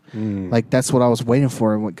time. Like that's what I was waiting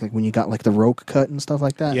for. Like when you got like the Rogue cut and stuff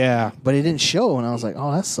like that. Yeah. But it didn't show, and I was like,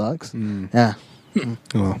 oh, that sucks. Yeah.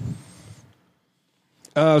 Well.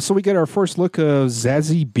 So we get our first look of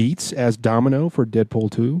Zazie Beetz as Domino for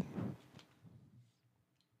Deadpool 2.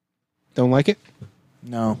 Don't like it?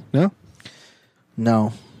 No. No?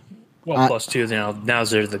 No. Well, plus two. Now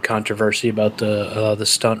there's the controversy about the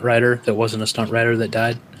stunt rider that wasn't a stunt rider that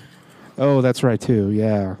died. Oh, that's right too.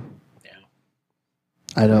 Yeah.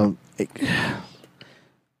 I don't. I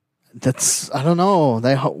don't know.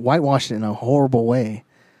 They whitewashed it in a horrible way.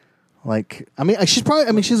 Like, I mean,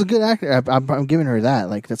 she's a good actor. I'm giving her that.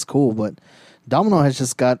 Like, that's cool. But Domino has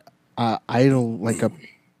just got like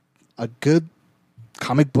a good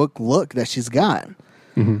comic book look that she's got.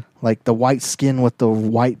 Mm-hmm. Like the white skin with the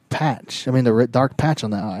white patch. I mean, the dark patch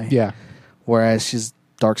on the eye. Yeah. Whereas she's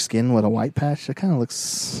dark skin with a white patch. It kind of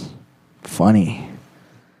looks funny.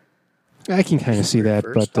 I can kind of see that,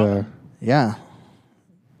 but yeah.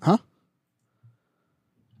 Huh?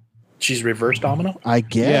 She's reverse Domino? I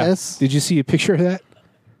guess. Yeah. Did you see a picture of that?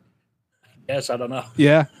 Yes, I don't know.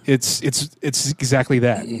 Yeah, it's exactly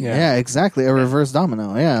that. Yeah, exactly. A reverse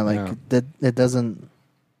domino. Yeah, like that. It doesn't.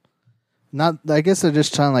 Not. I guess they're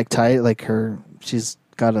just trying to like tie it. Like she's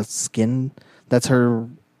got a skin. That's her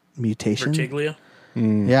mutation. Vertiglia?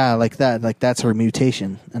 Yeah, like that. Like that's her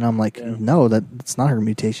mutation. And I'm like, no, that's not her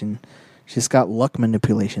mutation. She's got luck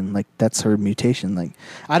manipulation. Like that's her mutation. Like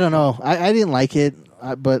I don't know. I didn't like it,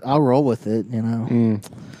 but I'll roll with it. You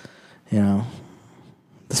know.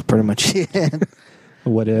 That's pretty much it.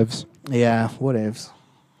 Whatevs. Yeah, whatevs.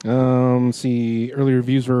 Let's see. Early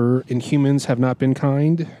reviews were Inhumans have not been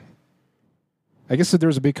kind. I guess that there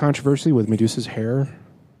was a big controversy with Medusa's hair.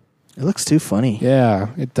 It looks too funny.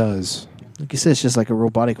 Yeah, it does. Like you said, it's just like a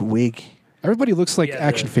robotic wig. Everybody looks like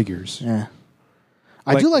action figures. Yeah.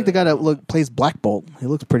 I do like the guy that plays Black Bolt. He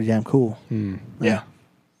looks pretty damn cool. Yeah.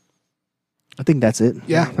 I think that's it.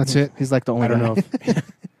 Yeah, that's it. He's like the only I don't guy. know.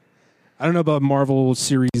 I don't know about Marvel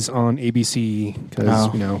series on ABC because it's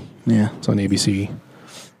on ABC.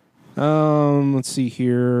 Let's see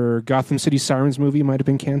here. Gotham City Sirens movie might have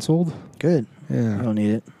been canceled. Good. Yeah, I don't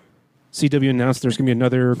need it. CW announced there's going to be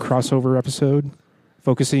another crossover episode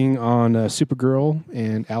focusing on Supergirl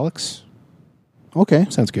and Alex. Okay.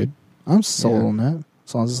 Sounds good. I'm sold on that.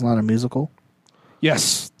 As long as it's not a musical.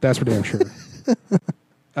 Yes, that's for damn sure.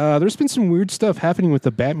 There's been some weird stuff happening with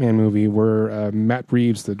the Batman movie where Matt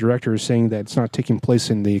Reeves, the director, is saying that it's not taking place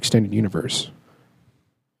in the extended universe.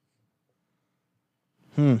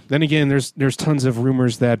 Then again, there's tons of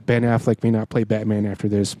rumors that Ben Affleck may not play Batman after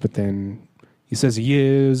this, but then he says he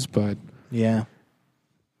is, but... Yeah.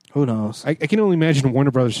 Who knows? I can only imagine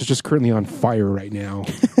Warner Brothers is just currently on fire right now.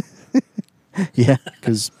 Yeah.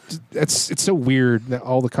 Because it's so weird, that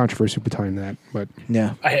all the controversy behind that. But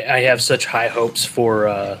yeah. I have such high hopes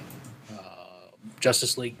for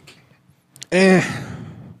Justice League. I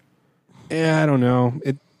don't know.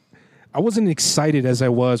 I wasn't excited as I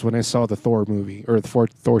was when I saw the Thor movie, or the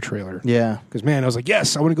Thor trailer. Yeah. Because, man, I was like,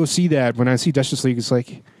 yes, I want to go see that. When I see Justice League, it's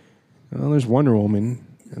like, well, there's Wonder Woman.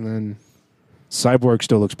 And then Cyborg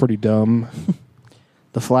still looks pretty dumb.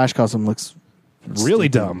 The Flash costume looks really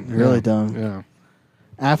dumb. Really dumb. Yeah.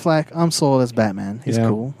 Affleck, I'm sold as Batman. He's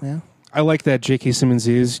cool. Yeah. I like that J.K. Simmons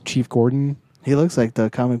is Chief Gordon. He looks like the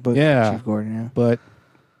comic book Chief Gordon, yeah. But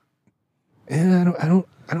I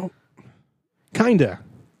don't kinda.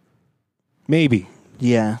 Maybe.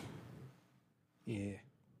 Yeah. Yeah.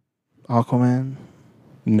 Aquaman.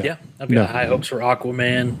 No. Yeah, I've got high hopes for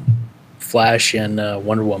Aquaman, Flash, and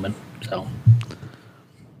Wonder Woman. So.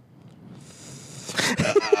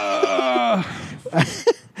 I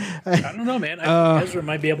don't know, man. I think Ezra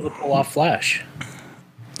might be able to pull off Flash.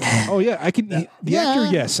 Oh yeah, I can. The actor,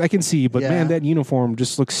 yes, I can see. But man, that uniform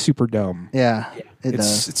just looks super dumb. Yeah, it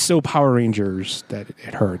does. It's so Power Rangers that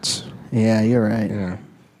it hurts. Yeah, you're right. Yeah.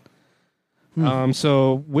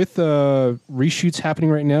 So with reshoots happening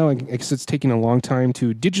right now, I guess it's taking a long time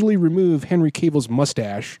to digitally remove Henry Cavill's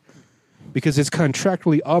mustache because it's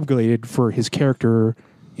contractually obligated for his character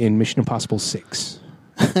in Mission Impossible 6.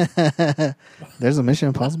 There's a Mission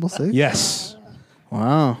Impossible 6? Yes.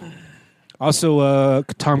 Wow. Also,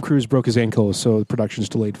 Tom Cruise broke his ankle, so the production's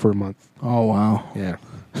delayed for a month. Oh, wow. Yeah.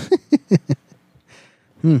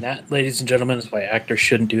 That, ladies and gentlemen, is why actors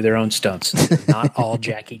shouldn't do their own stunts. They're not all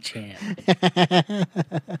Jackie Chan.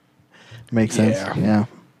 Makes sense.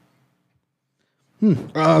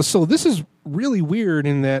 Yeah. So this is really weird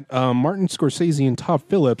in that Martin Scorsese and Todd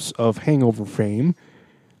Phillips of Hangover fame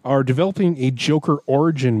are developing a Joker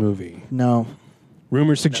origin movie. No.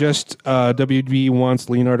 Rumors suggest WB wants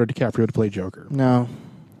Leonardo DiCaprio to play Joker. No.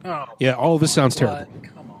 Oh, Yeah, all of this sounds terrible.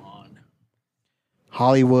 come on.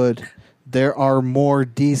 Hollywood, there are more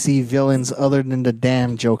DC villains other than the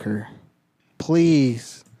damn Joker.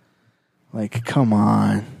 Please. Like, come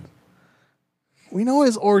on. We know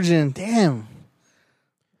his origin. Damn.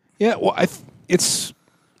 Yeah, well, it's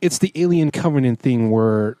the Alien Covenant thing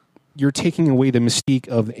where you're taking away the mystique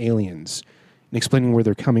of the aliens and explaining where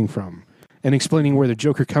they're coming from. And explaining where the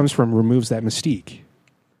Joker comes from removes that mystique.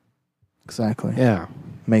 Exactly. Yeah.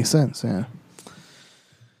 Makes sense, yeah.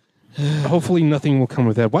 Hopefully nothing will come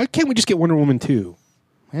with that. Why can't we just get Wonder Woman 2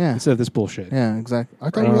 Yeah. instead of this bullshit? Yeah, exactly. I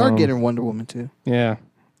thought we are getting Wonder Woman too. Yeah.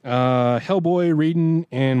 Hellboy, Raiden,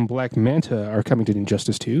 and Black Manta are coming to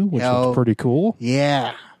Injustice 2, which looks pretty cool.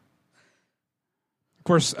 Yeah. Of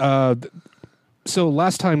course, so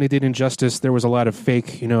last time they did Injustice, there was a lot of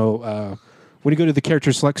fake, when you go to the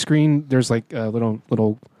character select screen, there's like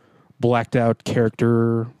little blacked out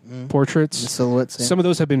character portraits. The silhouettes. Yeah. Some of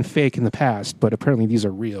those have been fake in the past, but apparently these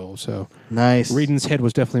are real. So nice. Raiden's head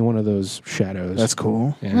was definitely one of those shadows. That's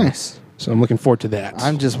cool. Yeah. Nice. So I'm looking forward to that.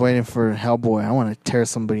 I'm just waiting for Hellboy. I want to tear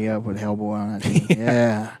somebody up with Hellboy on that.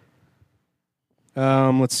 Yeah.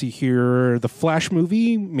 Let's see here. The Flash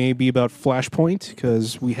movie may be about Flashpoint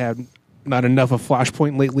because we had not enough of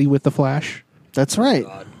Flashpoint lately with the Flash. That's right.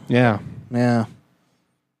 God. Yeah. Yeah.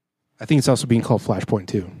 I think it's also being called Flashpoint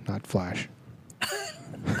too, not Flash.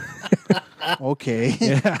 Okay.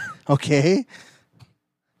 Yeah. Okay.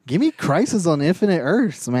 Give me Crisis on Infinite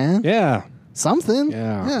Earths, man. Yeah. Something.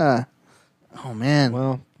 Yeah. Yeah. Oh, man.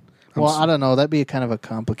 Well, I don't know. That'd be kind of a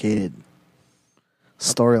complicated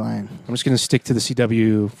storyline. I'm just going to stick to the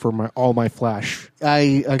CW for all my Flash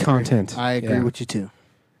I agree. content. I agree with you, too.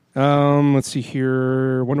 Let's see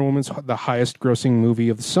here. Wonder Woman's the highest grossing movie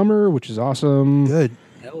of the summer, which is awesome. Good.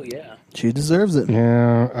 Hell yeah. She deserves it.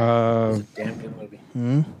 Yeah. It's a damn good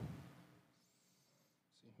movie.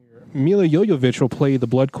 Mila Jovovich will play the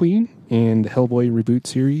Blood Queen in the Hellboy reboot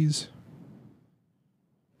series.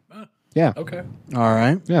 Yeah. Okay. All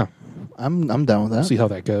right. Yeah. I'm down with that. See how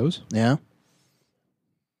that goes. Yeah.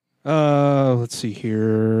 Let's see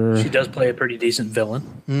here. She does play a pretty decent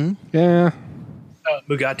villain. Yeah.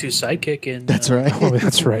 Mugatu's sidekick in... That's right. Oh,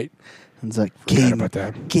 that's right. It's like Forgot about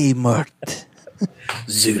that. Kmart.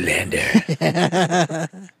 Zoolander.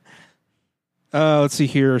 Let's see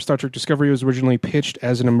here. Star Trek Discovery was originally pitched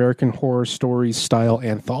as an American Horror Story style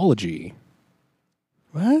anthology.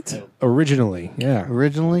 What? Originally, yeah.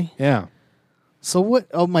 Originally? Yeah. So what?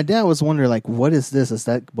 Oh, my dad was wondering, like, what is this? Is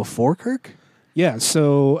that before Kirk? Yeah,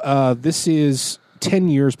 so this is 10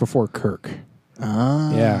 years before Kirk.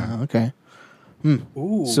 Ah, Yeah. Okay.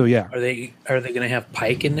 Ooh. So, yeah. Are they going to have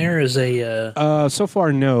Pike in there as a? So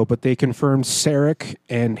far, no, but they confirmed Sarek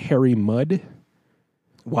and Harry Mudd.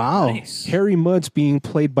 Wow. Nice. Harry Mudd's being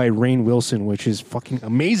played by Rainn Wilson, which is fucking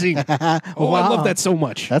amazing. I love that so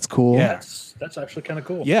much. That's cool. Yeah. That's actually kind of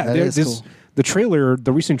cool. Yeah, That is cool.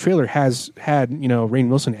 the recent trailer has had, Rainn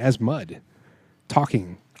Wilson as Mudd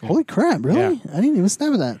talking. Holy crap! Really? Yeah. I didn't even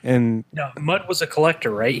snap at that. And No, Mudd was a collector,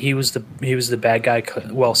 right? He was the bad guy.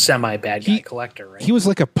 Well, semi bad guy collector, right? he was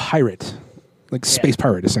like a pirate, like space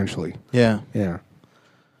pirate, essentially. Yeah. Yeah.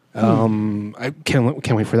 I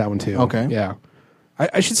can't wait for that one too. Okay. Yeah.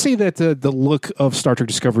 I should say that the look of Star Trek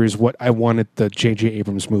Discovery is what I wanted the J.J.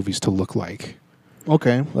 Abrams movies to look like.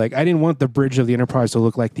 Okay. Like, I didn't want the bridge of the Enterprise to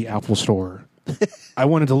look like the Apple Store. I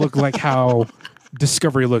wanted to look like how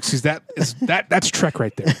Discovery looks. Because that's Trek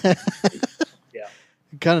right there. yeah.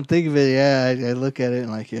 Kind of think of it. Yeah, I look at it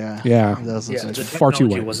and like, yeah. Yeah. It does look Yeah, like the far too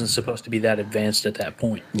technology white. wasn't supposed to be that advanced at that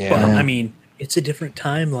point. Yeah. But, Yeah. I mean, it's a different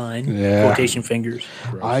timeline. Yeah. Quotation fingers.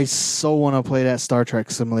 I so want to play that Star Trek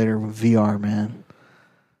simulator with VR, man.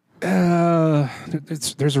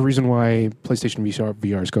 There's a reason why PlayStation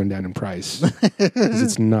VR is going down in price. Because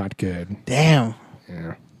it's not good. Damn.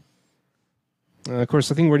 Yeah. Of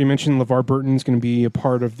course, I think we already mentioned LeVar Burton's going to be a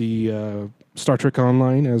part of the Star Trek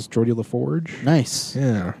Online as Geordi LaForge. Nice.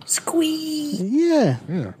 Yeah. Squeeze. Yeah.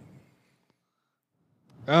 Yeah.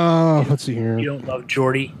 Let's see here. You don't love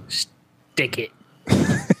Geordi? Stick it.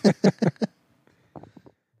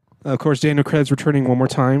 Of course, Daniel Craig's returning one more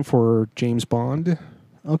time for James Bond.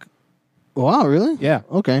 Okay. Wow, really? Yeah.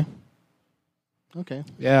 Okay. Okay.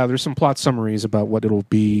 Yeah, there's some plot summaries about what it'll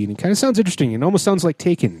be, and it kind of sounds interesting. It almost sounds like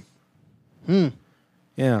Taken. Yeah.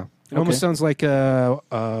 It almost sounds like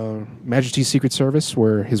Majesty's Secret Service,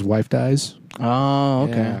 where his wife dies. Oh,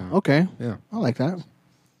 okay. Yeah. Okay. Yeah. I like that.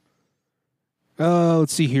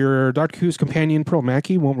 Let's see here. Doctor Who's companion, Pearl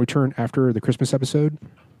Mackie, won't return after the Christmas episode.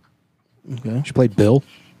 Okay. She played Bill.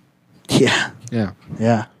 Yeah. Yeah.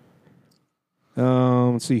 Yeah.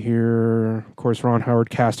 Let's see here. Of course, Ron Howard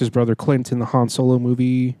cast his brother Clint in the Han Solo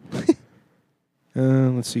movie.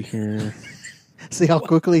 Let's see here. See how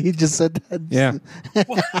quickly he just said that? Yeah.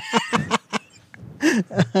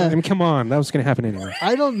 I mean, come on. That was going to happen anyway.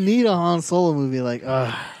 I don't need a Han Solo movie. Like,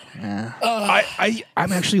 yeah.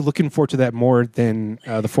 I'm actually looking forward to that more than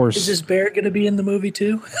The Force. Is this bear going to be in the movie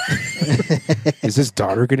too? Is his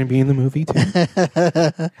daughter going to be in the movie too?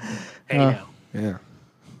 Hey, now. Yeah.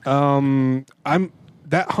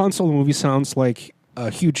 That Han Solo movie sounds like a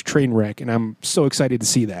huge train wreck, and I'm so excited to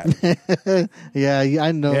see that. Yeah,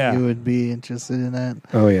 I know Yeah. you would be interested in that.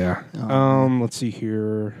 Oh yeah. Let's see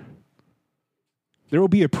here. There will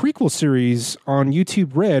be a prequel series on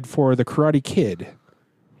YouTube Red for The Karate Kid.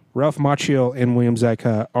 Ralph Macchio and William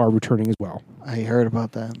Zabka are returning as well. I heard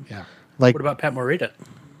about that. Yeah. Like, What about Pat Morita?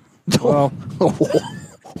 Well,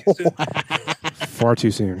 far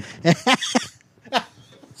too soon.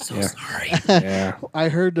 So Yeah. sorry. Yeah. I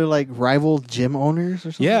heard they're like rival gym owners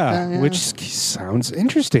or something. Yeah, like that, which sounds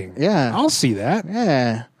interesting. Yeah. I'll see that.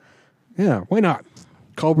 Yeah. Yeah, why not?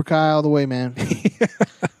 Cobra Kai all the way, man.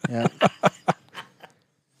 Yeah.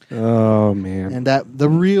 Oh man. And the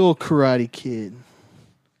real Karate Kid.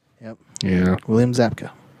 Yep. Yeah. William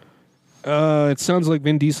Zabka. It sounds like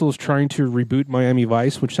Vin Diesel is trying to reboot Miami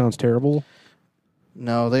Vice, which sounds terrible.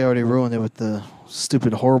 No, they already ruined it with the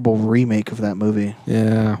stupid, horrible remake of that movie.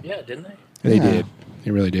 Yeah, Yeah, didn't they? they Yeah. did.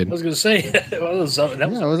 They really did. I was going to say that was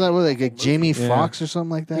Was that like Jamie Yeah. Foxx or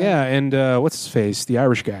something like that? Yeah, and what's his face? The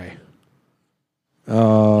Irish guy.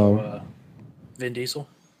 Vin Diesel.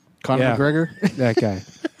 Conor Yeah. McGregor. That guy.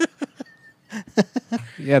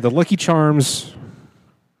 Yeah, the Lucky Charms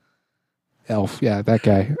elf. Yeah, that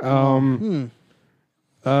guy.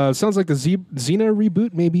 Sounds like the Xena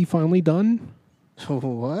reboot may be finally done.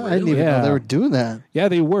 What? I didn't even know Yeah. they were doing that. Yeah,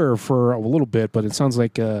 they were for a little bit, but it sounds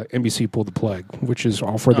like NBC pulled the plug, which is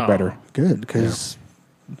all for the Oh. better. Good, because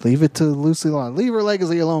leave it to Lucy Law. Leave her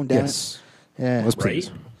legacy alone, damn Yes. it. Yeah. Let's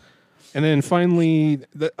please. And then finally,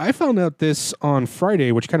 I found out this on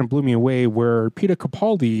Friday, which kind of blew me away, where Peter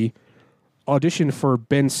Capaldi auditioned for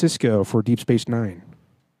Ben Sisko for Deep Space Nine.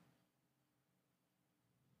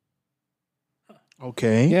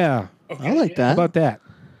 Okay. Yeah. I like How that. about that?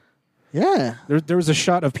 Yeah. There was a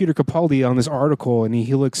shot of Peter Capaldi on this article, and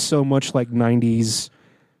he looks so much like 90s,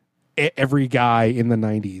 every guy in the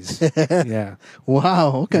 90s. Yeah.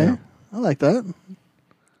 Wow. Okay. Yeah. I like that.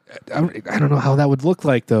 I don't know how that would look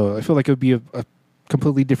like, though. I feel like it would be a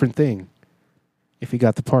completely different thing if he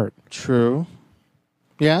got the part. True.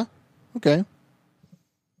 Yeah. Okay.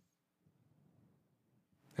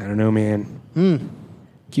 I don't know, man.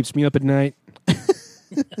 Keeps me up at night.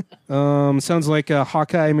 Sounds like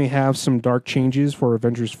Hawkeye may have some dark changes for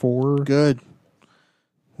Avengers 4. Good.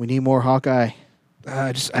 We need more Hawkeye.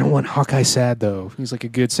 I don't want Hawkeye sad, though. He's like a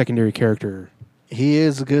good secondary character. He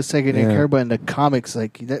is a good secondary character, but in the comics,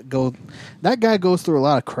 like that guy goes through a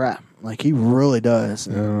lot of crap. Like he really does.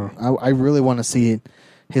 I really want to see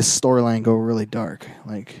his storyline go really dark.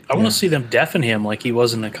 Like I want to see them deafen him like he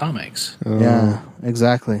was in the comics. Yeah,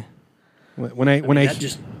 exactly. I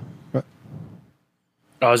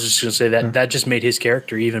was just going to say that just made his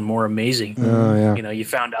character even more amazing. Yeah. You know, you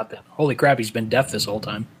found out that holy crap, he's been deaf this whole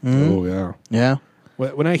time. Oh yeah. Yeah.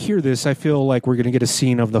 When I hear this, I feel like we're going to get a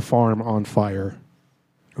scene of the farm on fire.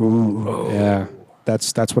 Ooh. Oh. Yeah,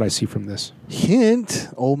 that's what I see from this. Hint,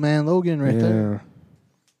 Old Man Logan right there.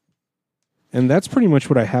 And that's pretty much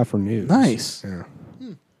what I have for news. Nice. Yeah.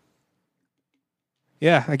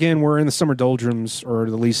 Yeah, again, we're in the summer doldrums, or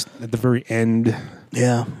at least at the very end.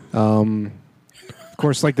 Yeah. Of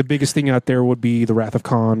course, like the biggest thing out there would be The Wrath of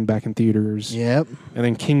Khan back in theaters. Yep. And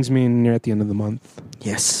then Kingsman at the end of the month.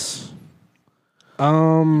 Yes.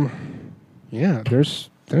 Yeah, there's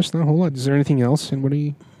not a whole lot. Is there anything else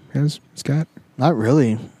anybody has, Scott? Not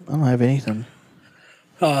really. I don't have anything.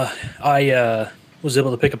 I was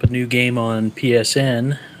able to pick up a new game on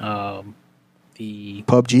PSN. The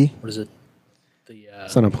PUBG. What is it? The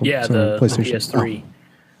it's on the PlayStation.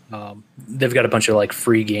 PS3. They've got a bunch of like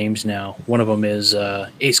free games now. One of them is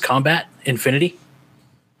Ace Combat Infinity.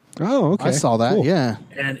 Oh, okay. I saw that. Cool. Yeah.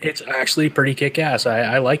 And it's actually pretty kick-ass.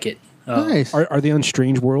 I like it. Nice. Are they on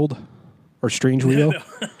Strange World or Strange Wheel?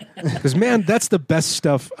 Because man, that's the best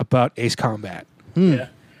stuff about Ace Combat. Yeah,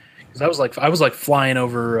 because I was like flying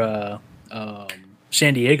over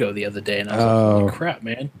San Diego the other day, and I was like, holy crap,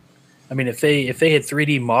 man! I mean, if they had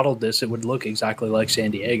 3D modeled this, it would look exactly like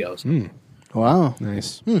San Diego's. Wow.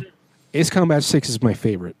 Nice. Ace Combat 6 is my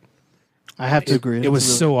favorite. I have to agree. It was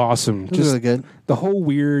really, so awesome. Just really good. The whole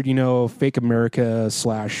weird, fake America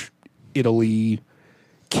 / Italy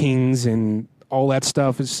kings and all that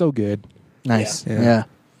stuff is so good. Nice. Yeah. Yeah.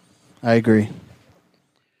 I agree.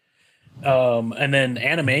 And then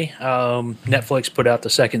anime, Netflix put out the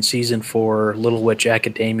second season for Little Witch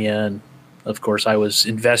Academia, and of course I was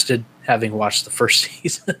invested, having watched the first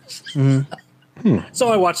season. So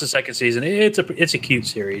I watched the second season. It's a cute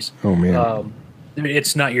series. Oh man,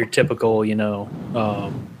 it's not your typical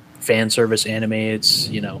fan service anime. It's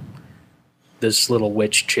this little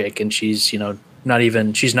witch chick, and she's not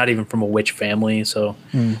even from a witch family, so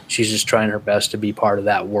she's just trying her best to be part of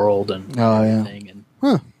that world and everything. And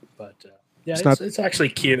but yeah, it's actually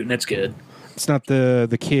cute and it's good. It's not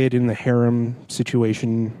the kid in the harem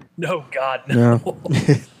situation. No, God, no.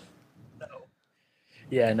 No.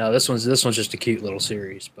 Yeah, no. This one's just a cute little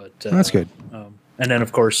series, but that's good. And then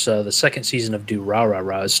of course the second season of Do Ra Ra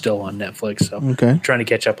Ra is still on Netflix, so I'm trying to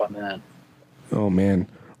catch up on that. Oh man,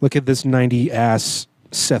 look at this 90 ass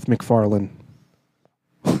Seth MacFarlane.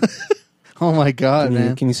 Oh my God,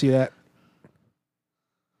 man! Can you see that?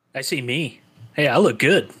 I see me. Hey, I look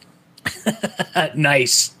good.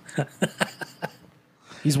 Nice.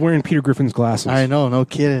 He's wearing Peter Griffin's glasses. I know, no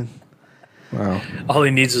kidding. Wow. All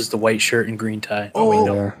he needs is the white shirt and green tie. Oh, wait,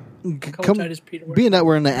 no. Yeah. Being that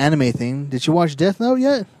we're in the anime thing, did you watch Death Note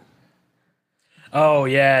yet? Oh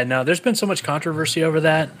yeah, no. There's been so much controversy over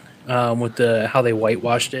that with how they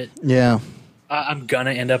whitewashed it. Yeah. I'm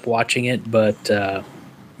gonna end up watching it, but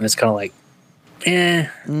it's kind of like,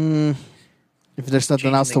 If there's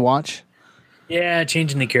nothing else to watch. Yeah,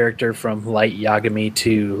 changing the character from Light Yagami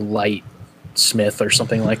to Light Smith or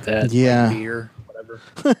something like that. Yeah. Light Beer,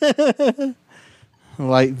 whatever.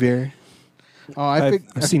 Light beer. Oh, I've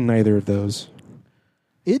seen neither of those.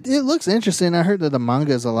 It looks interesting. I heard that the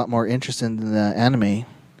manga is a lot more interesting than the anime.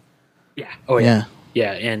 Yeah. Oh yeah.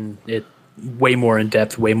 Yeah, and it way more in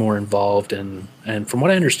depth, way more involved, and from what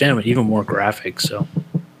I understand, even more graphic. So,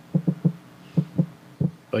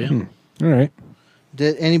 but yeah. All right.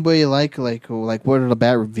 Did anybody like what are the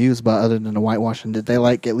bad reviews about other than the whitewashing? Did they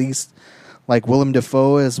like at least like Willem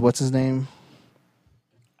Dafoe as what's his name?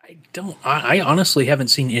 I honestly haven't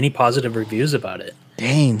seen any positive reviews about it.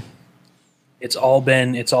 Dang. It's all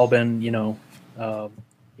been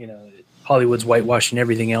Hollywood's whitewashing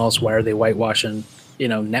everything else. Why are they whitewashing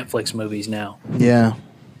Netflix movies now? Yeah.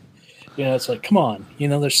 It's like, come on,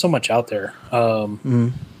 there's so much out there.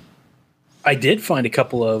 I did find a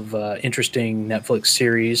couple of interesting Netflix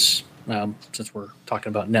series. Since we're talking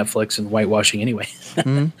about Netflix and whitewashing anyway.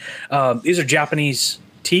 These are Japanese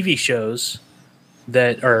TV shows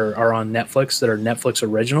that are on Netflix that are Netflix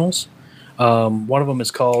originals. One of them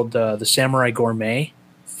is called The Samurai Gourmet.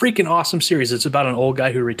 Freaking awesome series. It's about an old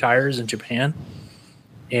guy who retires in Japan.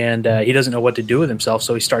 And he doesn't know what to do with himself,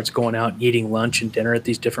 so he starts going out and eating lunch and dinner at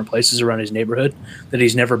these different places around his neighborhood that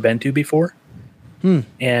he's never been to before.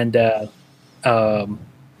 And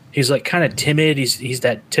he's like kind of timid. He's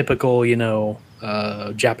that typical,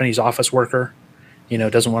 Japanese office worker.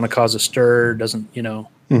 Doesn't want to cause a stir. Doesn't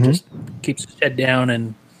just keeps his head down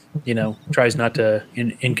and tries not to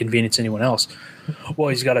inconvenience anyone else. Well,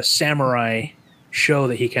 he's got a samurai show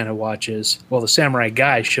that he kind of watches. Well, the samurai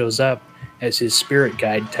guy shows up as his spirit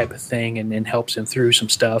guide type of thing and helps him through some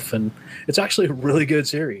stuff. And it's actually a really good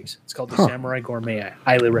series. It's called The Samurai Gourmet. I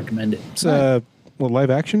highly recommend it. It's live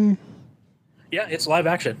action. Yeah, it's live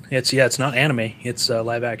action. It's not anime. It's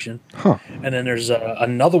live action. Huh. And then there's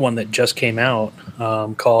another one that just came out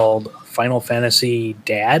called Final Fantasy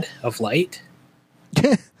Dad of Light.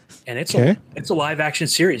 And it's a live action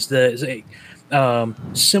series. There's a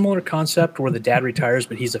similar concept where the dad retires,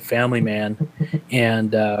 but he's a family man,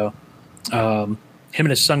 and him and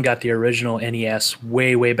his son got the original NES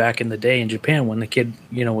way back in the day in Japan when the kid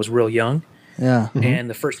was real young. Yeah. And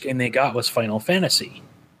the first game they got was Final Fantasy.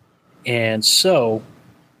 And so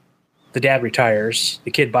the dad retires.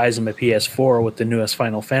 The kid buys him a PS4 with the newest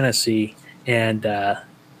Final Fantasy, and to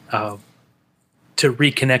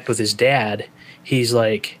reconnect with his dad, he's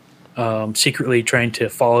like secretly trying to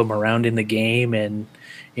follow him around in the game and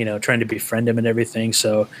trying to befriend him and everything.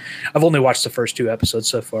 So I've only watched the first 2 episodes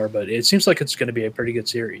so far, but it seems like it's going to be a pretty good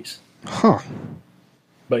series. Huh.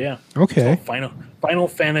 But yeah. Okay. So Final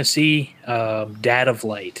Fantasy Dad of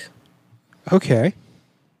Light. Okay.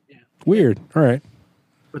 Yeah. Weird. All right.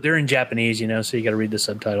 But they're in Japanese, so you got to read the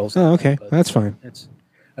subtitles. Oh, okay. That's fine.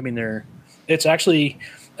 It's actually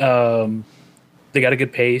they got a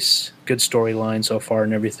good pace, good storyline so far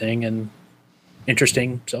and everything, and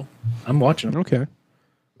interesting. So I'm watching them. Okay.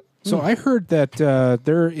 So I heard that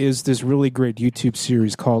there is this really great YouTube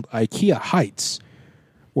series called IKEA Heights,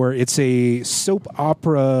 where it's a soap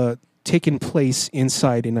opera taking place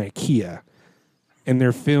inside an IKEA, and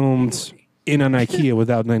they're filmed in an IKEA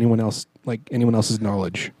without anyone else's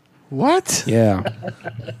knowledge. What? Yeah.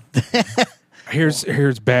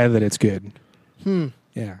 Here's bad that it's good.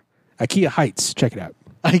 Yeah. IKEA Heights. Check it out.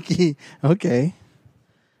 IKEA. Okay.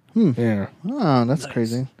 Yeah. Oh, that's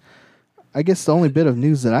crazy. I guess the only bit of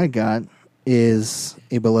news that I got is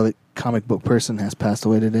a beloved comic book person has passed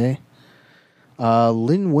away today.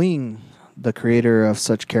 Lin Wing, the creator of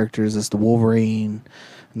such characters as the Wolverine,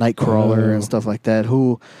 Nightcrawler, and stuff like that,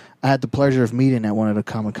 who I had the pleasure of meeting at one of the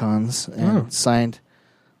Comic-Cons and signed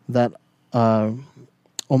that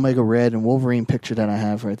Omega Red and Wolverine picture that I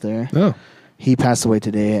have right there. Oh. He passed away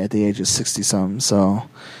today at the age of 60-something, so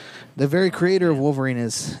the very creator of Wolverine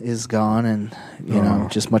is gone, and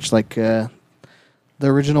just much like the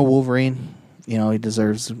original Wolverine, he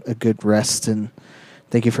deserves a good rest. And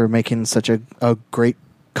thank you for making such a great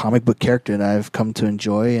comic book character that I've come to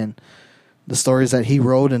enjoy. And the stories that he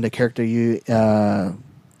wrote and the character you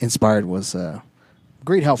inspired was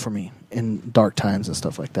great help for me in dark times and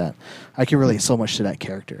stuff like that. I can relate so much to that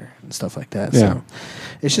character and stuff like that. Yeah. So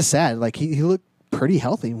it's just sad. Like he looked pretty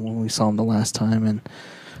healthy when we saw him the last time, and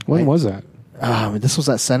When was that? This was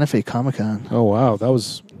at Santa Fe Comic-Con. Oh, wow. That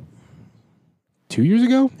was 2 years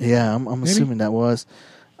ago? Yeah, I'm assuming that was.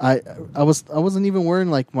 I wasn't even wearing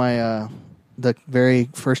like my the very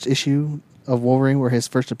first issue of Wolverine, where his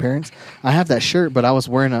first appearance. I have that shirt, but I was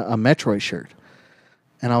wearing a Metroid shirt,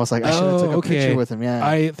 and I was like, I should have took a picture with him. Yeah,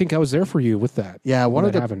 I think I was there for you with that. Yeah,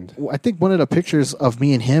 happened. I think one of the pictures of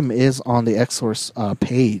me and him is on the X-Source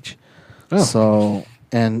page. Oh. So,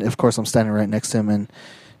 and of course, I'm standing right next to him, and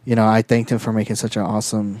I thanked him for making such an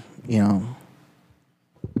awesome,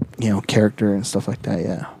 character and stuff like that.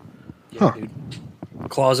 Yeah. Yeah, dude.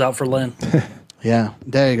 Claws out for Lynn. Yeah,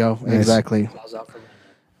 there you go. Nice. Exactly. Claws out for Lynn.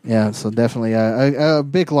 Yeah, so definitely a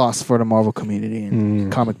big loss for the Marvel community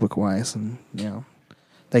and comic book wise, and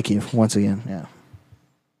thank you once again. Yeah.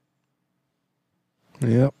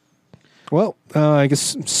 Yep. Well, I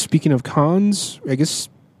guess speaking of cons, I guess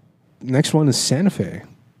next one is Santa Fe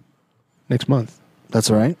next month. That's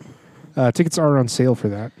right. Tickets are on sale for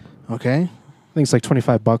that. Okay. I think it's like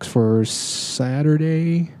 $25 for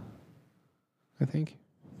Saturday. I think.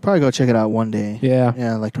 Probably go check it out one day. Yeah.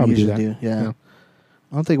 Yeah, like we probably usually do do. Yeah.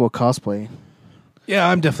 I don't think we'll cosplay. Yeah,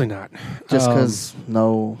 I'm definitely not. Just because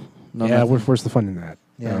no Yeah, where's the fun in that?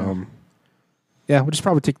 Yeah. Yeah, we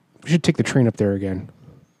should take the train up there again.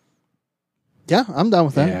 Yeah, I'm down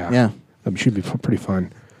with that. Yeah. That should be pretty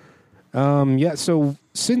fun. Yeah, so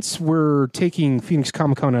since we're taking Phoenix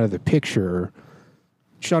Comic Con out of the picture,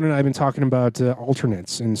 Sean and I have been talking about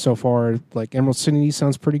alternates, and so far, like Emerald City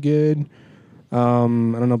sounds pretty good. I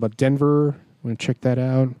don't know about Denver. I'm going to check that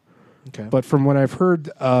out. Okay. But from what I've heard,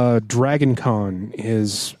 Dragon Con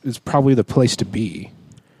is probably the place to be.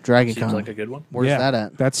 Dragon Seems Con. like a good one. Where's that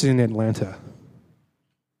at? That's in Atlanta.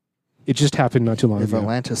 It just happened not too long If ago.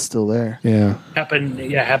 Atlanta's still there. Yeah.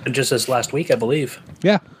 Happened just this last week, I believe.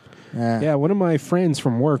 Yeah. Yeah. Yeah, one of my friends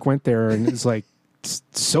from work went there, and it's like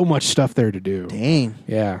so much stuff there to do. Dang.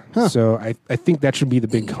 Yeah. Huh. So I think that should be the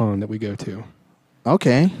big con that we go to.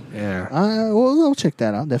 Okay. Yeah. Well, we'll check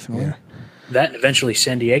that out, definitely. Yeah. That and eventually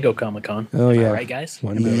San Diego Comic Con. Oh, yeah. All right, guys?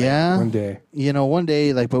 One day. Yeah. One day. You know, one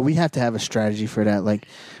day, but we have to have a strategy for that. Like,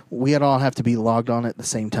 we all have to be logged on at the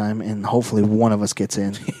same time, and hopefully one of us gets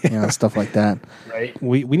in. Stuff like that. Right?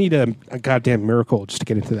 We need a goddamn miracle just to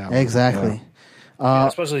get into that one. Exactly. Yeah,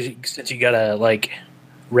 especially since you got to,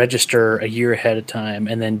 register a year ahead of time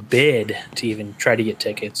and then bid to even try to get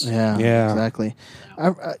tickets. Yeah. Exactly.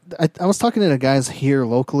 I was talking to the guys here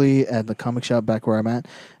locally at the comic shop back where I'm at,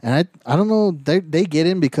 and I don't know, they get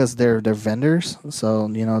in because they're vendors, so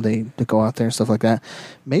they go out there and stuff like that.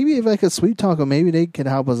 Maybe if I could sweet talk them, maybe they could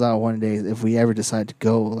help us out one day if we ever decide to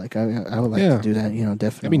go. Like I would like to do that, definitely.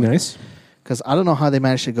 That'd be nice. Because I don't know how they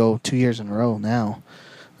managed to go 2 years in a row now.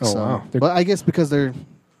 Oh, wow. But I guess because they're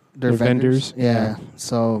vendors. Yeah.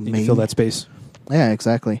 So You maybe can fill that space. Yeah,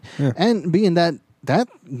 exactly. Yeah. And being that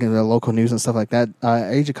the local news and stuff like that,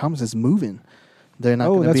 Age of Comics is moving. They're not.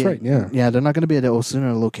 Oh, that's right. Yeah. Yeah, they're not going to be at the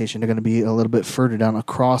Osuna location. They're going to be a little bit further down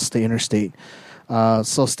across the interstate.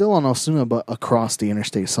 So still on Osuna, but across the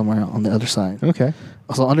interstate somewhere on the other side. Okay.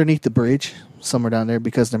 So underneath the bridge, somewhere down there,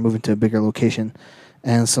 because they're moving to a bigger location.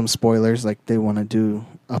 And some spoilers, like they want to do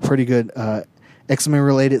a pretty good X-Men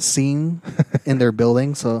related scene in their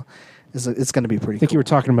building. So it's going to be pretty cool. I think you were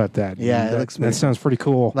talking about that. Yeah, that sounds pretty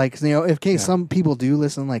cool. Like, in case some people do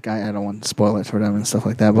listen, like I don't want to spoil it for them and stuff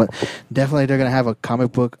like that, but definitely they're going to have a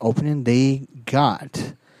comic book opening. They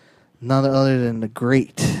got none other than the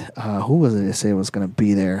great, who was it they say was going to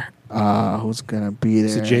be there? Who's going to be there?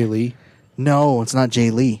 Is it Jay Lee? No, it's not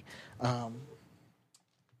Jay Lee. What's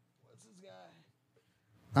this guy?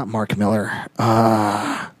 Not Mark Miller.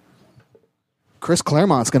 Chris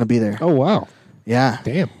Claremont's going to be there. Oh, wow. Yeah.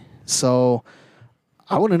 Damn. So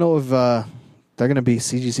I want to know if they're going to be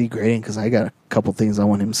CGC grading, because I got a couple things I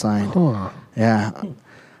want him signed. Huh. Yeah.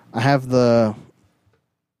 I have the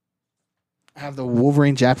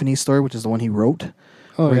Wolverine Japanese story, which is the one he wrote.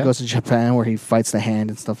 Oh, where yeah? he goes to Japan, where he fights the Hand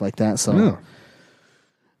and stuff like that. So Oh.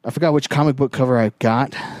 I forgot which comic book cover I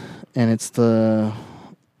got, and I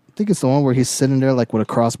think it's the one where he's sitting there like with a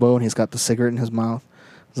crossbow and he's got the cigarette in his mouth.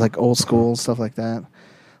 It's like old school stuff like that.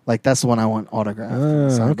 Like, that's the one I want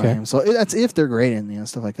autographed, signed by him. So that's if they're grading,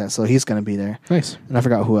 stuff like that. So he's going to be there. Nice. And I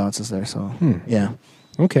forgot who else is there. So yeah,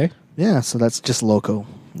 Okay. yeah. So that's just local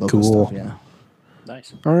Cool. stuff. Yeah.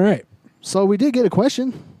 Nice. All right. So we did get a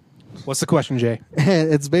question. What's the question, Jay?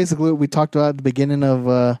 It's basically what we talked about at the beginning of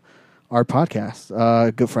our podcast.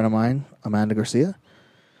 A good friend of mine, Amanda Garcia.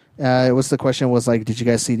 The question was like, did you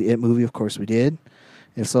guys see the It movie? Of course we did.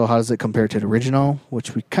 If so, how does it compare to the original?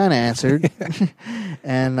 Which we kind of answered.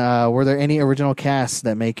 And were there any original casts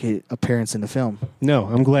that make an appearance in the film? No,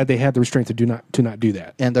 I'm glad they had the restraint to not do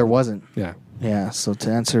that. And there wasn't. Yeah. Yeah. So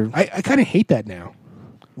to answer, I kind of hate that now.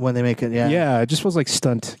 when they make it, yeah, Yeah, it just was like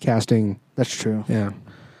stunt casting. that's true. Yeah.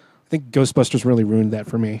 I think Ghostbusters really ruined that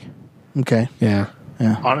for me. Okay. Yeah.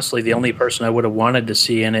 Yeah. Honestly, the only person I would have wanted to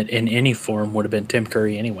see in it in any form would have been Tim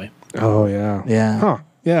Curry anyway. Oh, yeah. Yeah. Huh.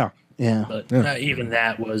 Yeah. Yeah. But Yeah. even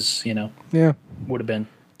that was, Yeah. would have been.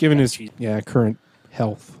 Given his Geez. current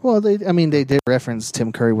health. Well, they did reference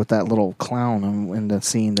Tim Curry with that little clown in the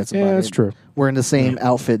scene. That's about That's it. true. We're in the same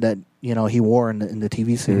outfit that he wore in the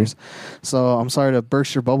TV series. So I'm sorry to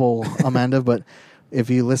burst your bubble, Amanda, but if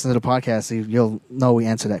you listen to the podcast, you'll know we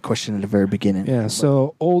answered that question at the very beginning. Yeah.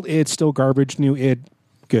 So old id still garbage, new id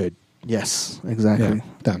good. Yes, exactly. Yeah.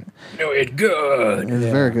 Done. No, it good. It's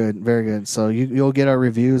very good, very good. So you'll get our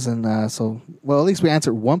reviews, and at least we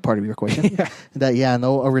answered one part of your question. That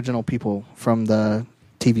no original people from the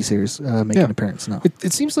TV series make an appearance. No,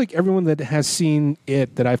 It seems like everyone that has seen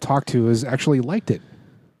it that I've talked to has actually liked it.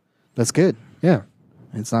 that's good. Yeah.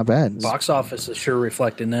 It's not bad. Box office is sure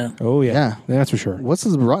reflecting that. Oh, yeah. Yeah. That's for sure. What's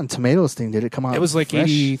this Rotten Tomatoes thing? Did it come out? It was like fresh?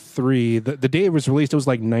 83. The day it was released, it was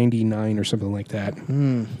like 99 or something like that.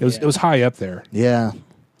 It was high up there. Yeah.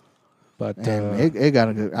 But And it got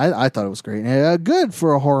a good. I thought it was great. Good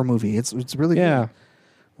for a horror movie. It's really yeah. good.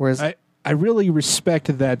 Whereas I really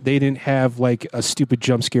respect that they didn't have like a stupid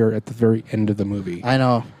jump scare at the very end of the movie. I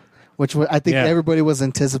know, which I think Yeah. everybody was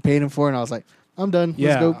anticipating for, and I was like, I'm done.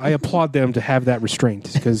 Yeah, Let's go. I applaud them to have that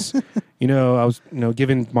restraint because, I was,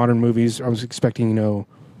 given modern movies, I was expecting,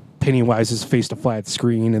 Pennywise's face to fly at the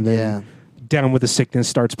screen and then Down with the Sickness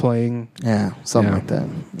starts playing. Yeah, something Yeah. like that.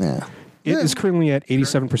 Yeah. It is currently at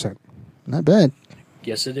 87%. Not bad.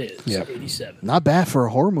 Yes, it is. Yeah. 87. Not bad for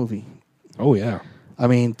a horror movie. Oh, yeah. I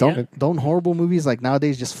mean, don't horrible movies like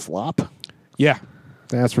nowadays just flop? Yeah,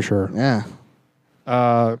 that's for sure. Yeah.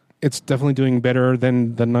 It's definitely doing better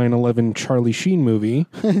than the 9/11 Charlie Sheen movie,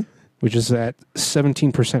 which is at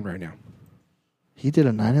 17% right now. He did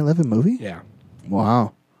a 9/11 movie? Yeah.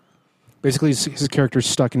 Wow. Basically, his character's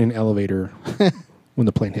stuck in an elevator when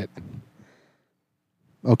the plane hit.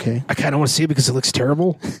 Okay. I kind of want to see it because it looks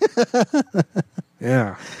terrible.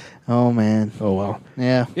 Yeah. Oh, man. Oh, well.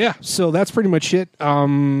 Yeah. Yeah, so that's pretty much it.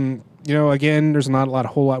 Again, there's not a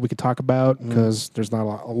whole lot we could talk about because there's not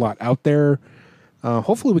a lot out there.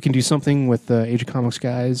 Hopefully we can do something with the Age of Comics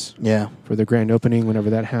guys Yeah. for the grand opening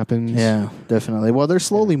whenever that happens. Yeah, definitely. Well, they're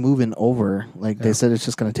slowly moving over. Like they said, it's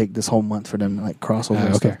just going to take this whole month for them to like cross over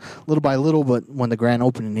and okay. stuff. Little by little, but when the grand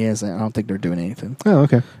opening is, I don't think they're doing anything. Oh,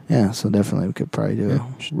 okay. Yeah, so definitely we could probably do a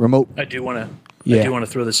remote. I do want to. Yeah. I do want to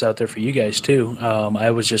throw this out there for you guys too. I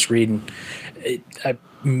was just reading. I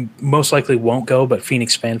most likely won't go, but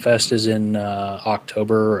Phoenix Fan Fest is in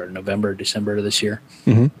October or November, December of this year,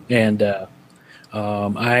 and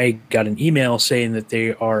I got an email saying that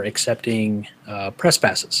they are accepting press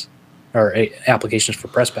passes or applications for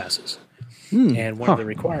press passes. And one of the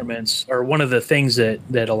requirements, or one of the things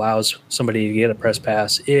that allows somebody to get a press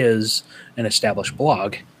pass, is an established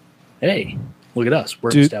blog. Hey, look at us.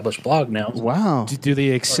 We're an established blog now. Wow. Do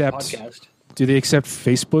they accept? Podcast. Do they accept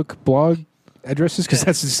Facebook blog addresses? Because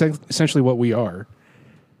that's essentially what we are.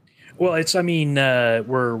 Well, we're on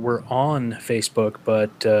Facebook,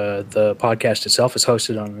 but the podcast itself is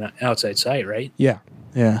hosted on an outside site, right? Yeah.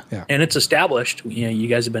 Yeah. And it's established. You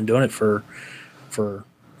guys have been doing it for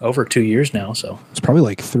over 2 years now, so It's probably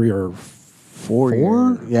like 3 or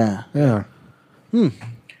 4. Yeah. Yeah.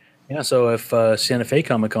 yeah. So if Santa Fe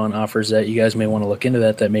Comic Con offers that, you guys may want to look into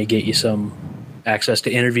that. That may get you some access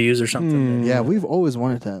to interviews or something. Yeah, we've always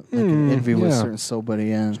wanted that. Like an interview with a yeah. certain somebody.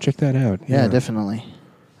 Yeah. Check that out. Yeah, definitely.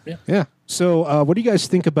 Yeah. So, what do you guys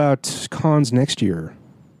think about cons next year?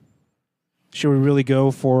 Should we really go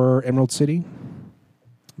for Emerald City?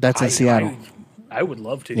 That's in Seattle. I would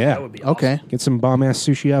love to. Yeah. That would be awesome. Okay. Get some bomb ass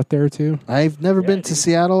sushi out there too. I've never been to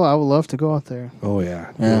Seattle. I would love to go out there. Oh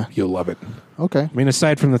yeah. Yeah. You'll love it. Okay. I mean,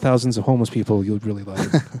 aside from the thousands of homeless people, you'll really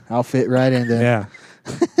love it. I'll fit right in there. Yeah.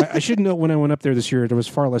 I should note when I went up there this year, there was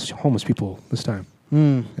far less homeless people this time.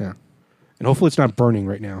 Yeah. And hopefully it's not burning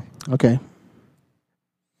right now. Okay.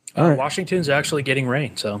 All right. Washington's actually getting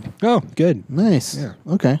rain, so Oh, good. Nice. Yeah.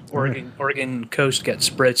 Okay. Oregon coast got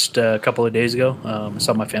spritzed a couple of days ago. I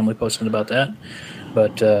saw my family posting about that.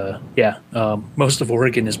 But most of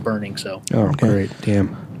Oregon is burning. So, Oh, great.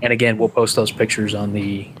 Damn. and again, we'll post those pictures on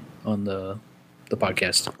the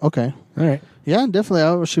podcast. Okay. All right. Yeah, definitely.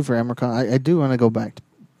 I'll shoot for Emercon. I do want to go back to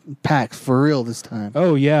PAX for real this time.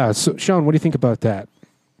 Oh, yeah. So, Sean, what do you think about that?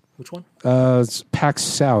 Which one? It's PAX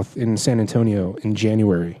South in San Antonio in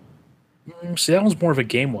January. See, that one's more of a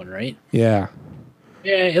game one, right? Yeah.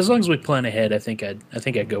 Yeah, as long as we plan ahead, I think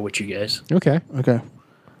I'd go with you guys. Okay. Okay.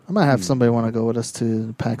 I might have somebody want to go with us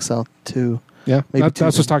to PAX South too. Yeah. Maybe That's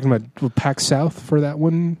what I was talking about. PAX South for that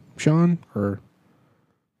one, Sean? Or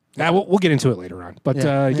we'll get into it later on. But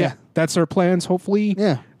Yeah. that's our plans, hopefully.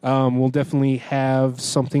 Yeah. We'll definitely have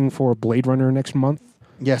something for Blade Runner next month.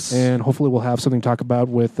 Yes. And hopefully we'll have something to talk about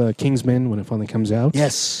with Kingsman when it finally comes out.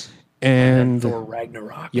 Yes. And Thor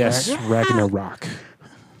Ragnarok. yes, Ragnarok.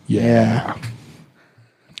 Yeah.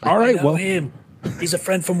 All I right. know Well, him. He's a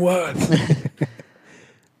friend from work.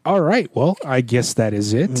 all right. Well, I guess that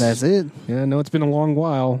is it. That's it. Yeah, I know it's been a long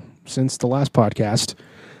while since the last podcast.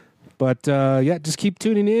 But just keep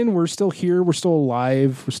tuning in. We're still here. We're still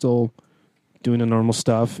alive. We're still doing the normal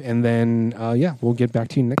stuff. And then, we'll get back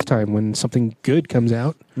to you next time when something good comes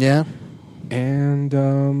out. Yeah.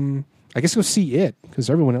 And I guess go see it because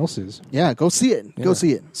everyone else is. Yeah. Go see it. Yeah. Go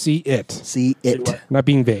see it. See it. See it. what? Not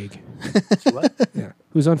being vague. See what? Yeah.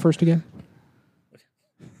 Who's on first again?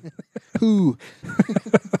 Who?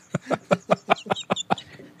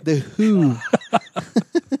 The Who.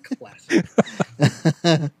 Classic.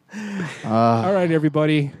 All right,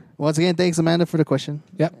 everybody. Once again, thanks Amanda for the question.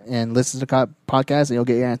 Yep. And listen to the podcast and you'll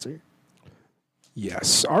get your answer.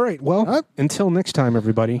 Yes. All right. Well, All right. until next time,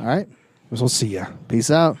 everybody. All right. We'll see ya. Peace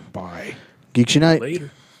out. Bye. Geeks Unite.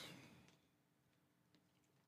 Later.